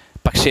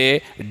 പക്ഷേ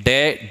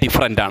ഡേ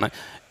ഡിഫറൻ്റ് ആണ്.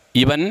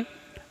 ഇവൻ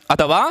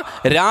അഥവാ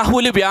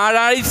രാഹുൽ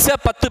വ്യാഴാഴ്ച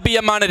 10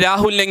 PM ആണ്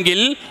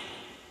രാഹുലിനെങ്കിൽ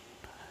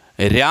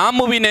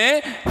രാമുവിന്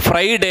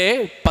ഫ്രൈഡേ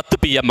 10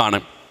 PM ആണ്.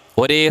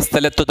 ഒരേ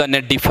സ്ഥലത്തു തന്നെ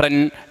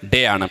ഡിഫറെൻ്റ്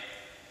ഡേ ആണ്.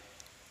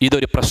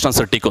 ഇതൊരു പ്രശ്നം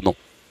സൃഷ്ടിക്കുന്നു.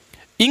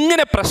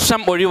 ഇങ്ങനെ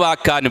പ്രശ്നം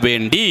ഒഴിവാക്കാൻ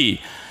വേണ്ടി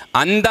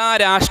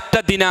അന്താരാഷ്ട്ര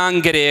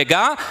ദിനാങ്കരേഖ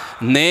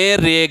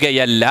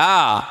നേർരേഖയല്ല.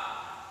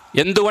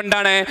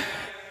 എന്തുകൊണ്ടാണ്?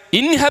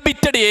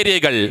 ഇൻഹബിറ്റഡ്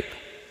ഏരിയകൾ,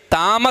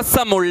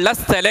 താമസമുള്ള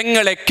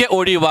സ്ഥലങ്ങളൊക്കെ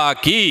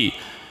ഒഴിവാക്കി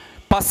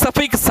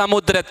പസഫിക്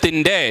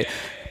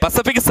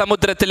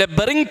സമുദ്രത്തിലെ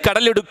ബെറിങ്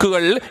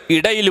കടലിടുക്കുകൾ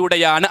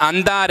ഇടയിലൂടെയാണ്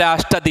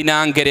അന്താരാഷ്ട്ര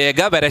ദിനാങ്കരേഖ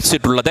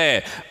വരച്ചിട്ടുള്ളത്.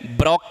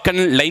 ബ്രോക്കൺ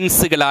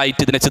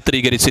ലൈൻസുകളായിട്ട് ഇതിനെ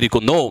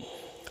ചിത്രീകരിച്ചിരിക്കുന്നു.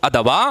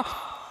 അഥവാ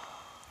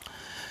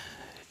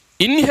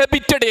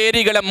ഇൻഹബിറ്റഡ്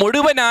ഏരിയകളെ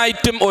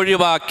മുഴുവനായിട്ടും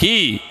ഒഴിവാക്കി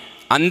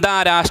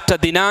അന്താരാഷ്ട്ര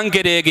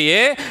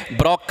ദിനാങ്കരേഖയെ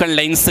ബ്രോക്കൺ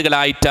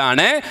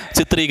ലൈൻസുകളായിട്ടാണ്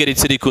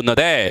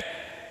ചിത്രീകരിച്ചിരിക്കുന്നത്.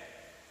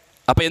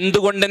 അപ്പം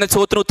എന്തുകൊണ്ടെന്ന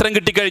ചോദ്യത്തിന് ഉത്തരം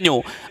കിട്ടിക്കഴിഞ്ഞു.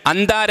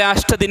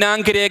 അന്താരാഷ്ട്ര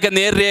ദിനാങ്കരേഖ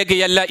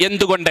നേർരേഖയല്ല.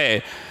 എന്തുകൊണ്ട്?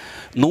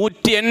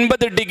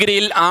 180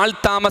 ഡിഗ്രിയിൽ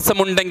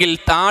താമസമുണ്ടെങ്കിൽ,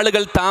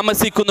 ആളുകൾ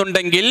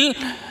താമസിക്കുന്നുണ്ടെങ്കിൽ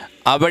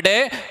അവിടെ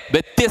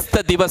വ്യത്യസ്ത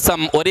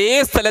ദിവസം, ഒരേ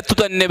സ്ഥലത്തു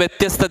തന്നെ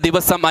വ്യത്യസ്ത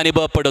ദിവസം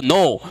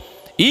അനുഭവപ്പെടുന്നു.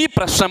 ഈ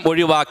പ്രശ്നം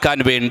ഒഴിവാക്കാൻ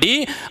വേണ്ടി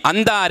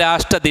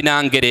അന്താരാഷ്ട്ര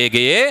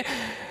ദിനാങ്കരേഖയെ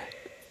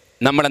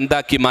നമ്മൾ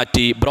എന്താക്കി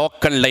മാറ്റി?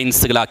 ബ്രോക്കൺ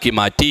ലൈൻസുകളാക്കി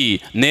മാറ്റി,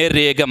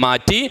 നേർരേഖ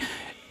മാറ്റി.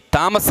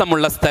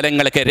 താമസമുള്ള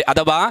സ്ഥലങ്ങളൊക്കെ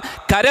അഥവാ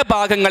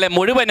കരഭാഗങ്ങളെ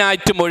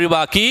മുഴുവനായിട്ടും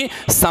ഒഴിവാക്കി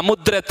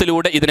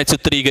സമുദ്രത്തിലൂടെ ഇതിനെ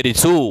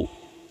ചിത്രീകരിച്ചു.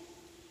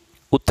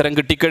 ഉത്തരം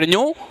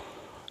കിട്ടിക്കഴിഞ്ഞു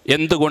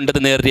എന്തുകൊണ്ട് ഇത്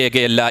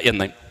നേർരേഖയല്ല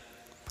എന്ന്.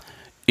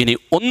 ഇനി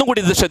ഒന്നുകൂടി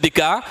ഇത്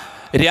ശ്രദ്ധിക്കുക.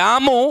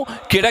 രാമു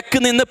കിഴക്ക്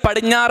നിന്ന്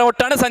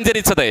പടിഞ്ഞാറോട്ടാണ്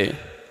സഞ്ചരിച്ചത്.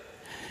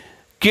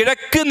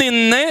 കിഴക്ക്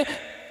നിന്ന്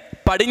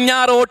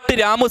പടിഞ്ഞാറോട്ട്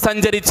രാമു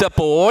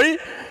സഞ്ചരിച്ചപ്പോൾ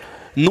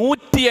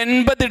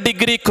 180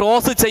 ഡിഗ്രി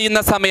ക്രോസ് ചെയ്യുന്ന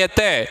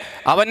സമയത്ത്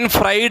അവൻ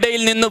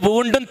ഫ്രൈഡേയിൽ നിന്ന്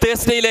വീണ്ടും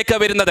തേഴ്സ്ഡേയിലേക്ക്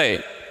വരുന്നത്.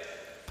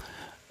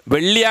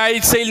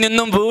 വെള്ളിയാഴ്ചയിൽ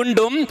നിന്നും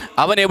വീണ്ടും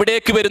അവൻ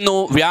എവിടേക്ക് വരുന്നു?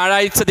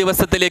 വ്യാഴാഴ്ച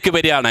ദിവസത്തിലേക്ക്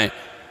വരികയാണ്.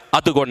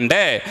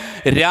 അതുകൊണ്ട്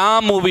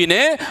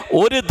രാമുവിന്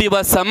ഒരു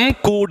ദിവസം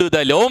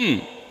കൂടുതലും,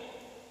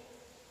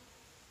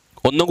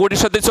 ഒന്നുകൂടി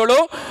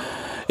ശ്രദ്ധിച്ചോളൂ,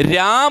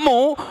 രാമു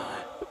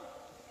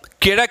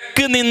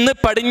കിഴക്ക് നിന്ന്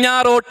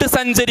പടിഞ്ഞാറോട്ട്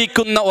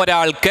സഞ്ചരിക്കുന്ന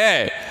ഒരാൾക്ക്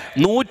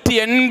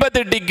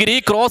 180 ഡിഗ്രി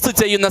ക്രോസ്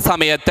ചെയ്യുന്ന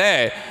സമയത്ത്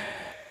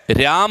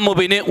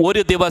രാമുവിന്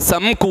ഒരു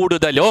ദിവസം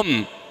കൂടുതലും,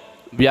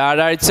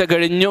 വ്യാഴാഴ്ച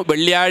കഴിഞ്ഞു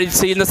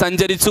വെള്ളിയാഴ്ചയിൽ നിന്ന്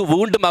സഞ്ചരിച്ചു,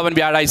 വീണ്ടും അവൻ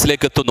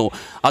വ്യാഴാഴ്ചയിലേക്ക് എത്തുന്നു.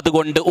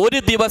 അതുകൊണ്ട്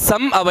ഒരു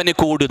ദിവസം അവന്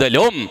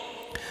കൂടുതലും.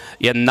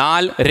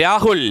 എന്നാൽ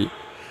രാഹുൽ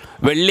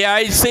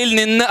വെള്ളിയാഴ്ചയിൽ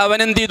നിന്ന് അവൻ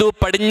എന്ത് ചെയ്തു?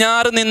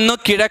 പടിഞ്ഞാറ് നിന്ന്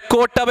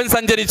കിഴക്കോട്ട് അവൻ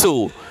സഞ്ചരിച്ചു.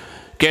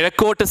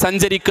 കിഴക്കോട്ട്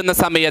സഞ്ചരിക്കുന്ന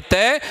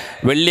സമയത്ത്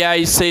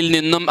വെള്ളിയാഴ്ചയിൽ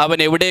നിന്നും അവൻ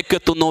എവിടേക്ക്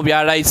എത്തുന്നു?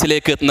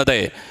 വ്യാഴാഴ്ചയിലേക്ക് എത്തുന്നത്.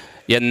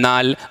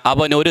 എന്നാൽ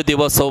അവൻ ഒരു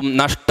ദിവസവും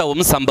നഷ്ടവും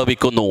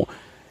സംഭവിക്കുന്നു.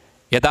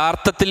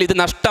 യഥാർത്ഥത്തിൽ ഇത്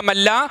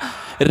നഷ്ടമല്ല.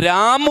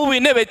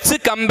 രാമുവിനെ വെച്ച്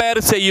കമ്പയർ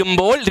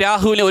ചെയ്യുമ്പോൾ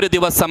രാഹുവിന് ഒരു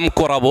ദിവസം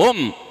കുറവും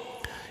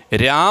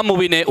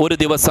രാമുവിന് ഒരു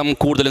ദിവസം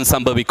കൂടുതലും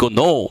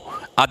സംഭവിക്കുന്നു.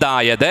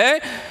 അതായത്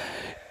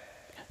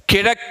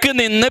കിഴക്ക്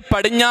നിന്ന്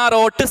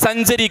പടിഞ്ഞാറോട്ട്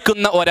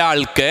സഞ്ചരിക്കുന്ന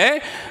ഒരാൾക്ക്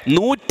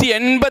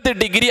 180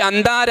 ഡിഗ്രി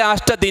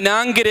അന്താരാഷ്ട്ര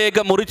ദിനാങ്കരേഖ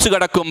മുറിച്ചു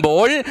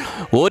കടക്കുമ്പോൾ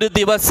ഒരു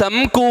ദിവസം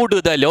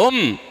കൂടുതലും,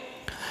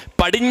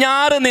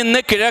 പടിഞ്ഞാറ് നിന്ന്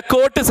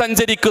കിഴക്കോട്ട്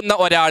സഞ്ചരിക്കുന്ന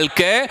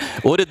ഒരാൾക്ക്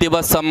ഒരു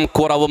ദിവസം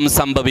കുറവും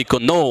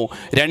സംഭവിക്കുന്നു.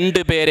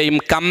 രണ്ടുപേരെയും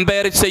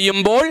കമ്പയർ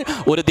ചെയ്യുമ്പോൾ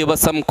ഒരു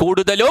ദിവസം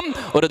കൂടുതലും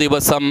ഒരു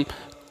ദിവസം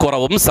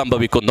കുറവും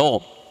സംഭവിക്കുന്നു.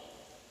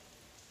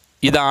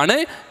 ഇതാണ്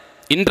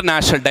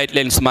ഇന്റർനാഷണൽ ഡേറ്റ്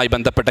ലൈൻസുമായി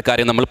ബന്ധപ്പെട്ട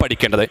കാര്യം നമ്മൾ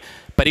പഠിക്കേണ്ടത്.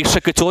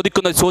 പരീക്ഷയ്ക്ക്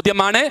ചോദിക്കുന്ന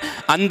ചോദ്യമാണ്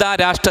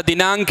അന്താരാഷ്ട്ര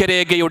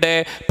ദിനാങ്കരേഖയുടെ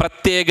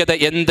പ്രത്യേകത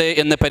എന്ത്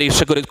എന്ന്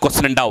പരീക്ഷയ്ക്ക് ഒരു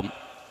ക്വസ്റ്റ്യൻ ഉണ്ടാവും.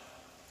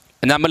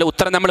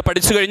 ഉത്തരം നമ്മൾ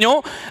പഠിച്ചു കഴിഞ്ഞു.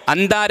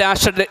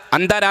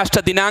 അന്താരാഷ്ട്ര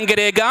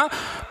ദിനാങ്കരേഖ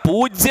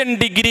 0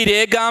 ഡിഗ്രി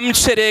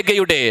രേഖാംശ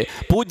രേഖയുടെ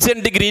 0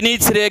 ഡിഗ്രി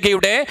നീച്ച്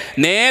രേഖയുടെ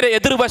നേരെ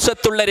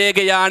എതിർവശത്തുള്ള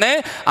രേഖയാണ്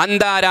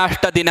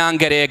അന്താരാഷ്ട്ര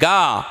ദിനാങ്കരേഖ.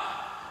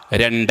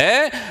 2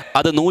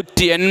 അത്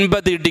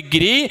 180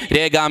 ഡിഗ്രി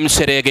രേഖാംശ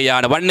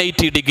രേഖയാണ്,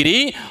 180 ഡിഗ്രി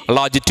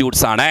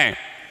ലോജിറ്റ്യൂഡ്സ് ആണ്.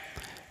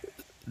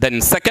 ദെൻ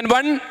സെക്കൻഡ്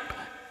വൺ,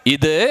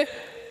 ഇത്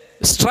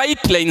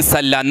സ്ട്രൈറ്റ് ലൈൻസ്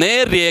അല്ല,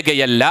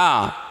 നേർരേഖയല്ല.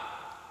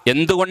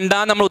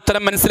 എന്തുകൊണ്ടാണ് നമ്മൾ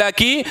ഉത്തരം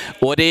മനസ്സിലാക്കി?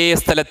 ഒരേ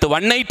സ്ഥലത്ത്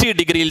 180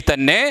 ഡിഗ്രിയിൽ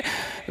തന്നെ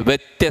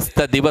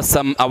വ്യത്യസ്ത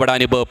ദിവസം അവിടെ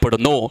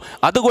അനുഭവപ്പെടുന്നു.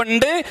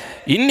 അതുകൊണ്ട്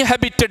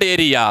ഇൻഹബിറ്റഡ്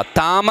ഏരിയ,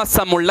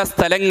 താമസമുള്ള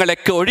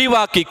സ്ഥലങ്ങളൊക്കെ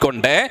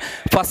ഒഴിവാക്കിക്കൊണ്ട്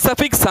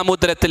പസഫിക്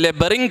സമുദ്രത്തിലെ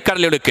ബെറിംഗ്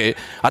കടലിടുക്ക്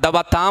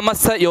അഥവാ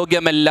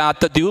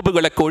താമസയോഗ്യമല്ലാത്ത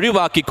ദ്വീപുകളൊക്കെ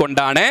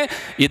ഒഴിവാക്കിക്കൊണ്ടാണ്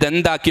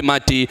ഇതെന്താക്കി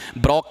മാറ്റി?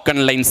 ബ്രോക്കൺ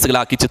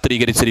ലൈൻസുകളാക്കി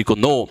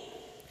ചിത്രീകരിച്ചിരിക്കുന്നു.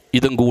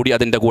 ഇതും കൂടി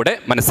അതിൻ്റെ കൂടെ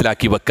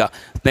മനസ്സിലാക്കി വെക്കുക.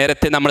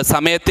 നേരത്തെ നമ്മൾ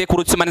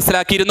സമയത്തെക്കുറിച്ച്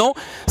മനസ്സിലാക്കിയിരുന്നു.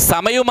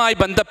 സമയവുമായി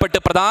ബന്ധപ്പെട്ട്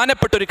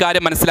പ്രധാനപ്പെട്ട ഒരു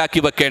കാര്യം മനസ്സിലാക്കി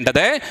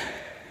വെക്കേണ്ടത്,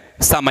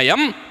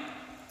 സമയം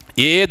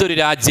ഏതൊരു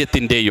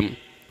രാജ്യത്തിൻ്റെയും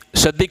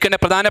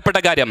ശ്രദ്ധിക്കേണ്ട പ്രധാനപ്പെട്ട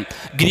കാര്യം,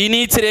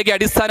 ഗ്രീനിച്ച് രേഖ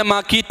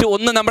അടിസ്ഥാനമാക്കിയിട്ട്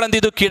ഒന്ന് നമ്മൾ എന്ത്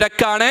ചെയ്തു?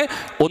 കിഴക്കാണ്,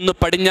 ഒന്ന്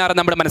പടിഞ്ഞാറ്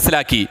നമ്മൾ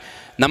മനസ്സിലാക്കി.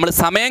 നമ്മൾ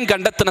സമയം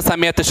കണ്ടെത്തുന്ന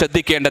സമയത്ത്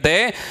ശ്രദ്ധിക്കേണ്ടത്,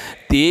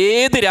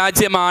 ഏത്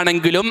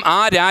രാജ്യമാണെങ്കിലും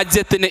ആ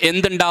രാജ്യത്തിന്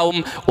എന്തുണ്ടാവും?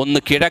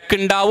 ഒന്ന്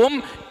കിഴക്കുണ്ടാവും,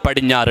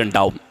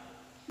 പടിഞ്ഞാറുണ്ടാവും.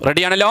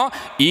 റെഡിയാണല്ലോ?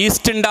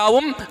 ഈസ്റ്റ്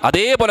ഉണ്ടാവും,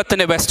 അതേപോലെ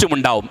തന്നെ വെസ്റ്റും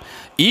ഉണ്ടാവും.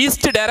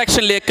 ഈസ്റ്റ്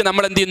ഡയറക്ഷനിലേക്ക്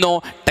നമ്മൾ എന്ത് ചെയ്യുന്നു?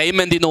 ടൈം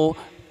എന്ത് ചെയ്യുന്നു?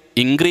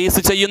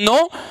 ഇൻക്രീസ് ചെയ്യുന്നു.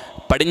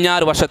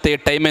 പടിഞ്ഞാറ് വശത്തെ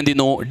ടൈം എന്ത്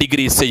ചെയ്യുന്നു?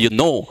 ഡിഗ്രീസ്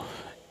ചെയ്യുന്നു.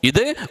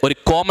 ഇത് ഒരു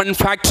കോമൺ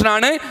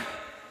ഫാക്ടറാണ്.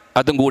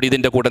 അതും കൂടി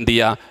ഇതിൻ്റെ കൂടെ എന്ത്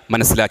ചെയ്യുക?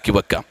 മനസ്സിലാക്കി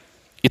വെക്കുക.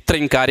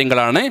 ഇത്രയും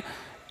കാര്യങ്ങളാണ്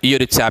ഈ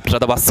ഒരു ചാപ്റ്റർ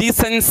അഥവാ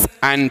സീസൺസ്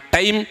ആൻഡ്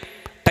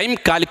ടൈം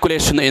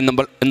കാൽക്കുലേഷൻ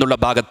എന്നുള്ള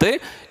ഭാഗത്ത്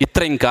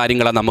ഇത്രയും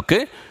കാര്യങ്ങളാണ്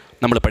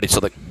നമ്മൾ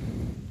പഠിച്ചത്.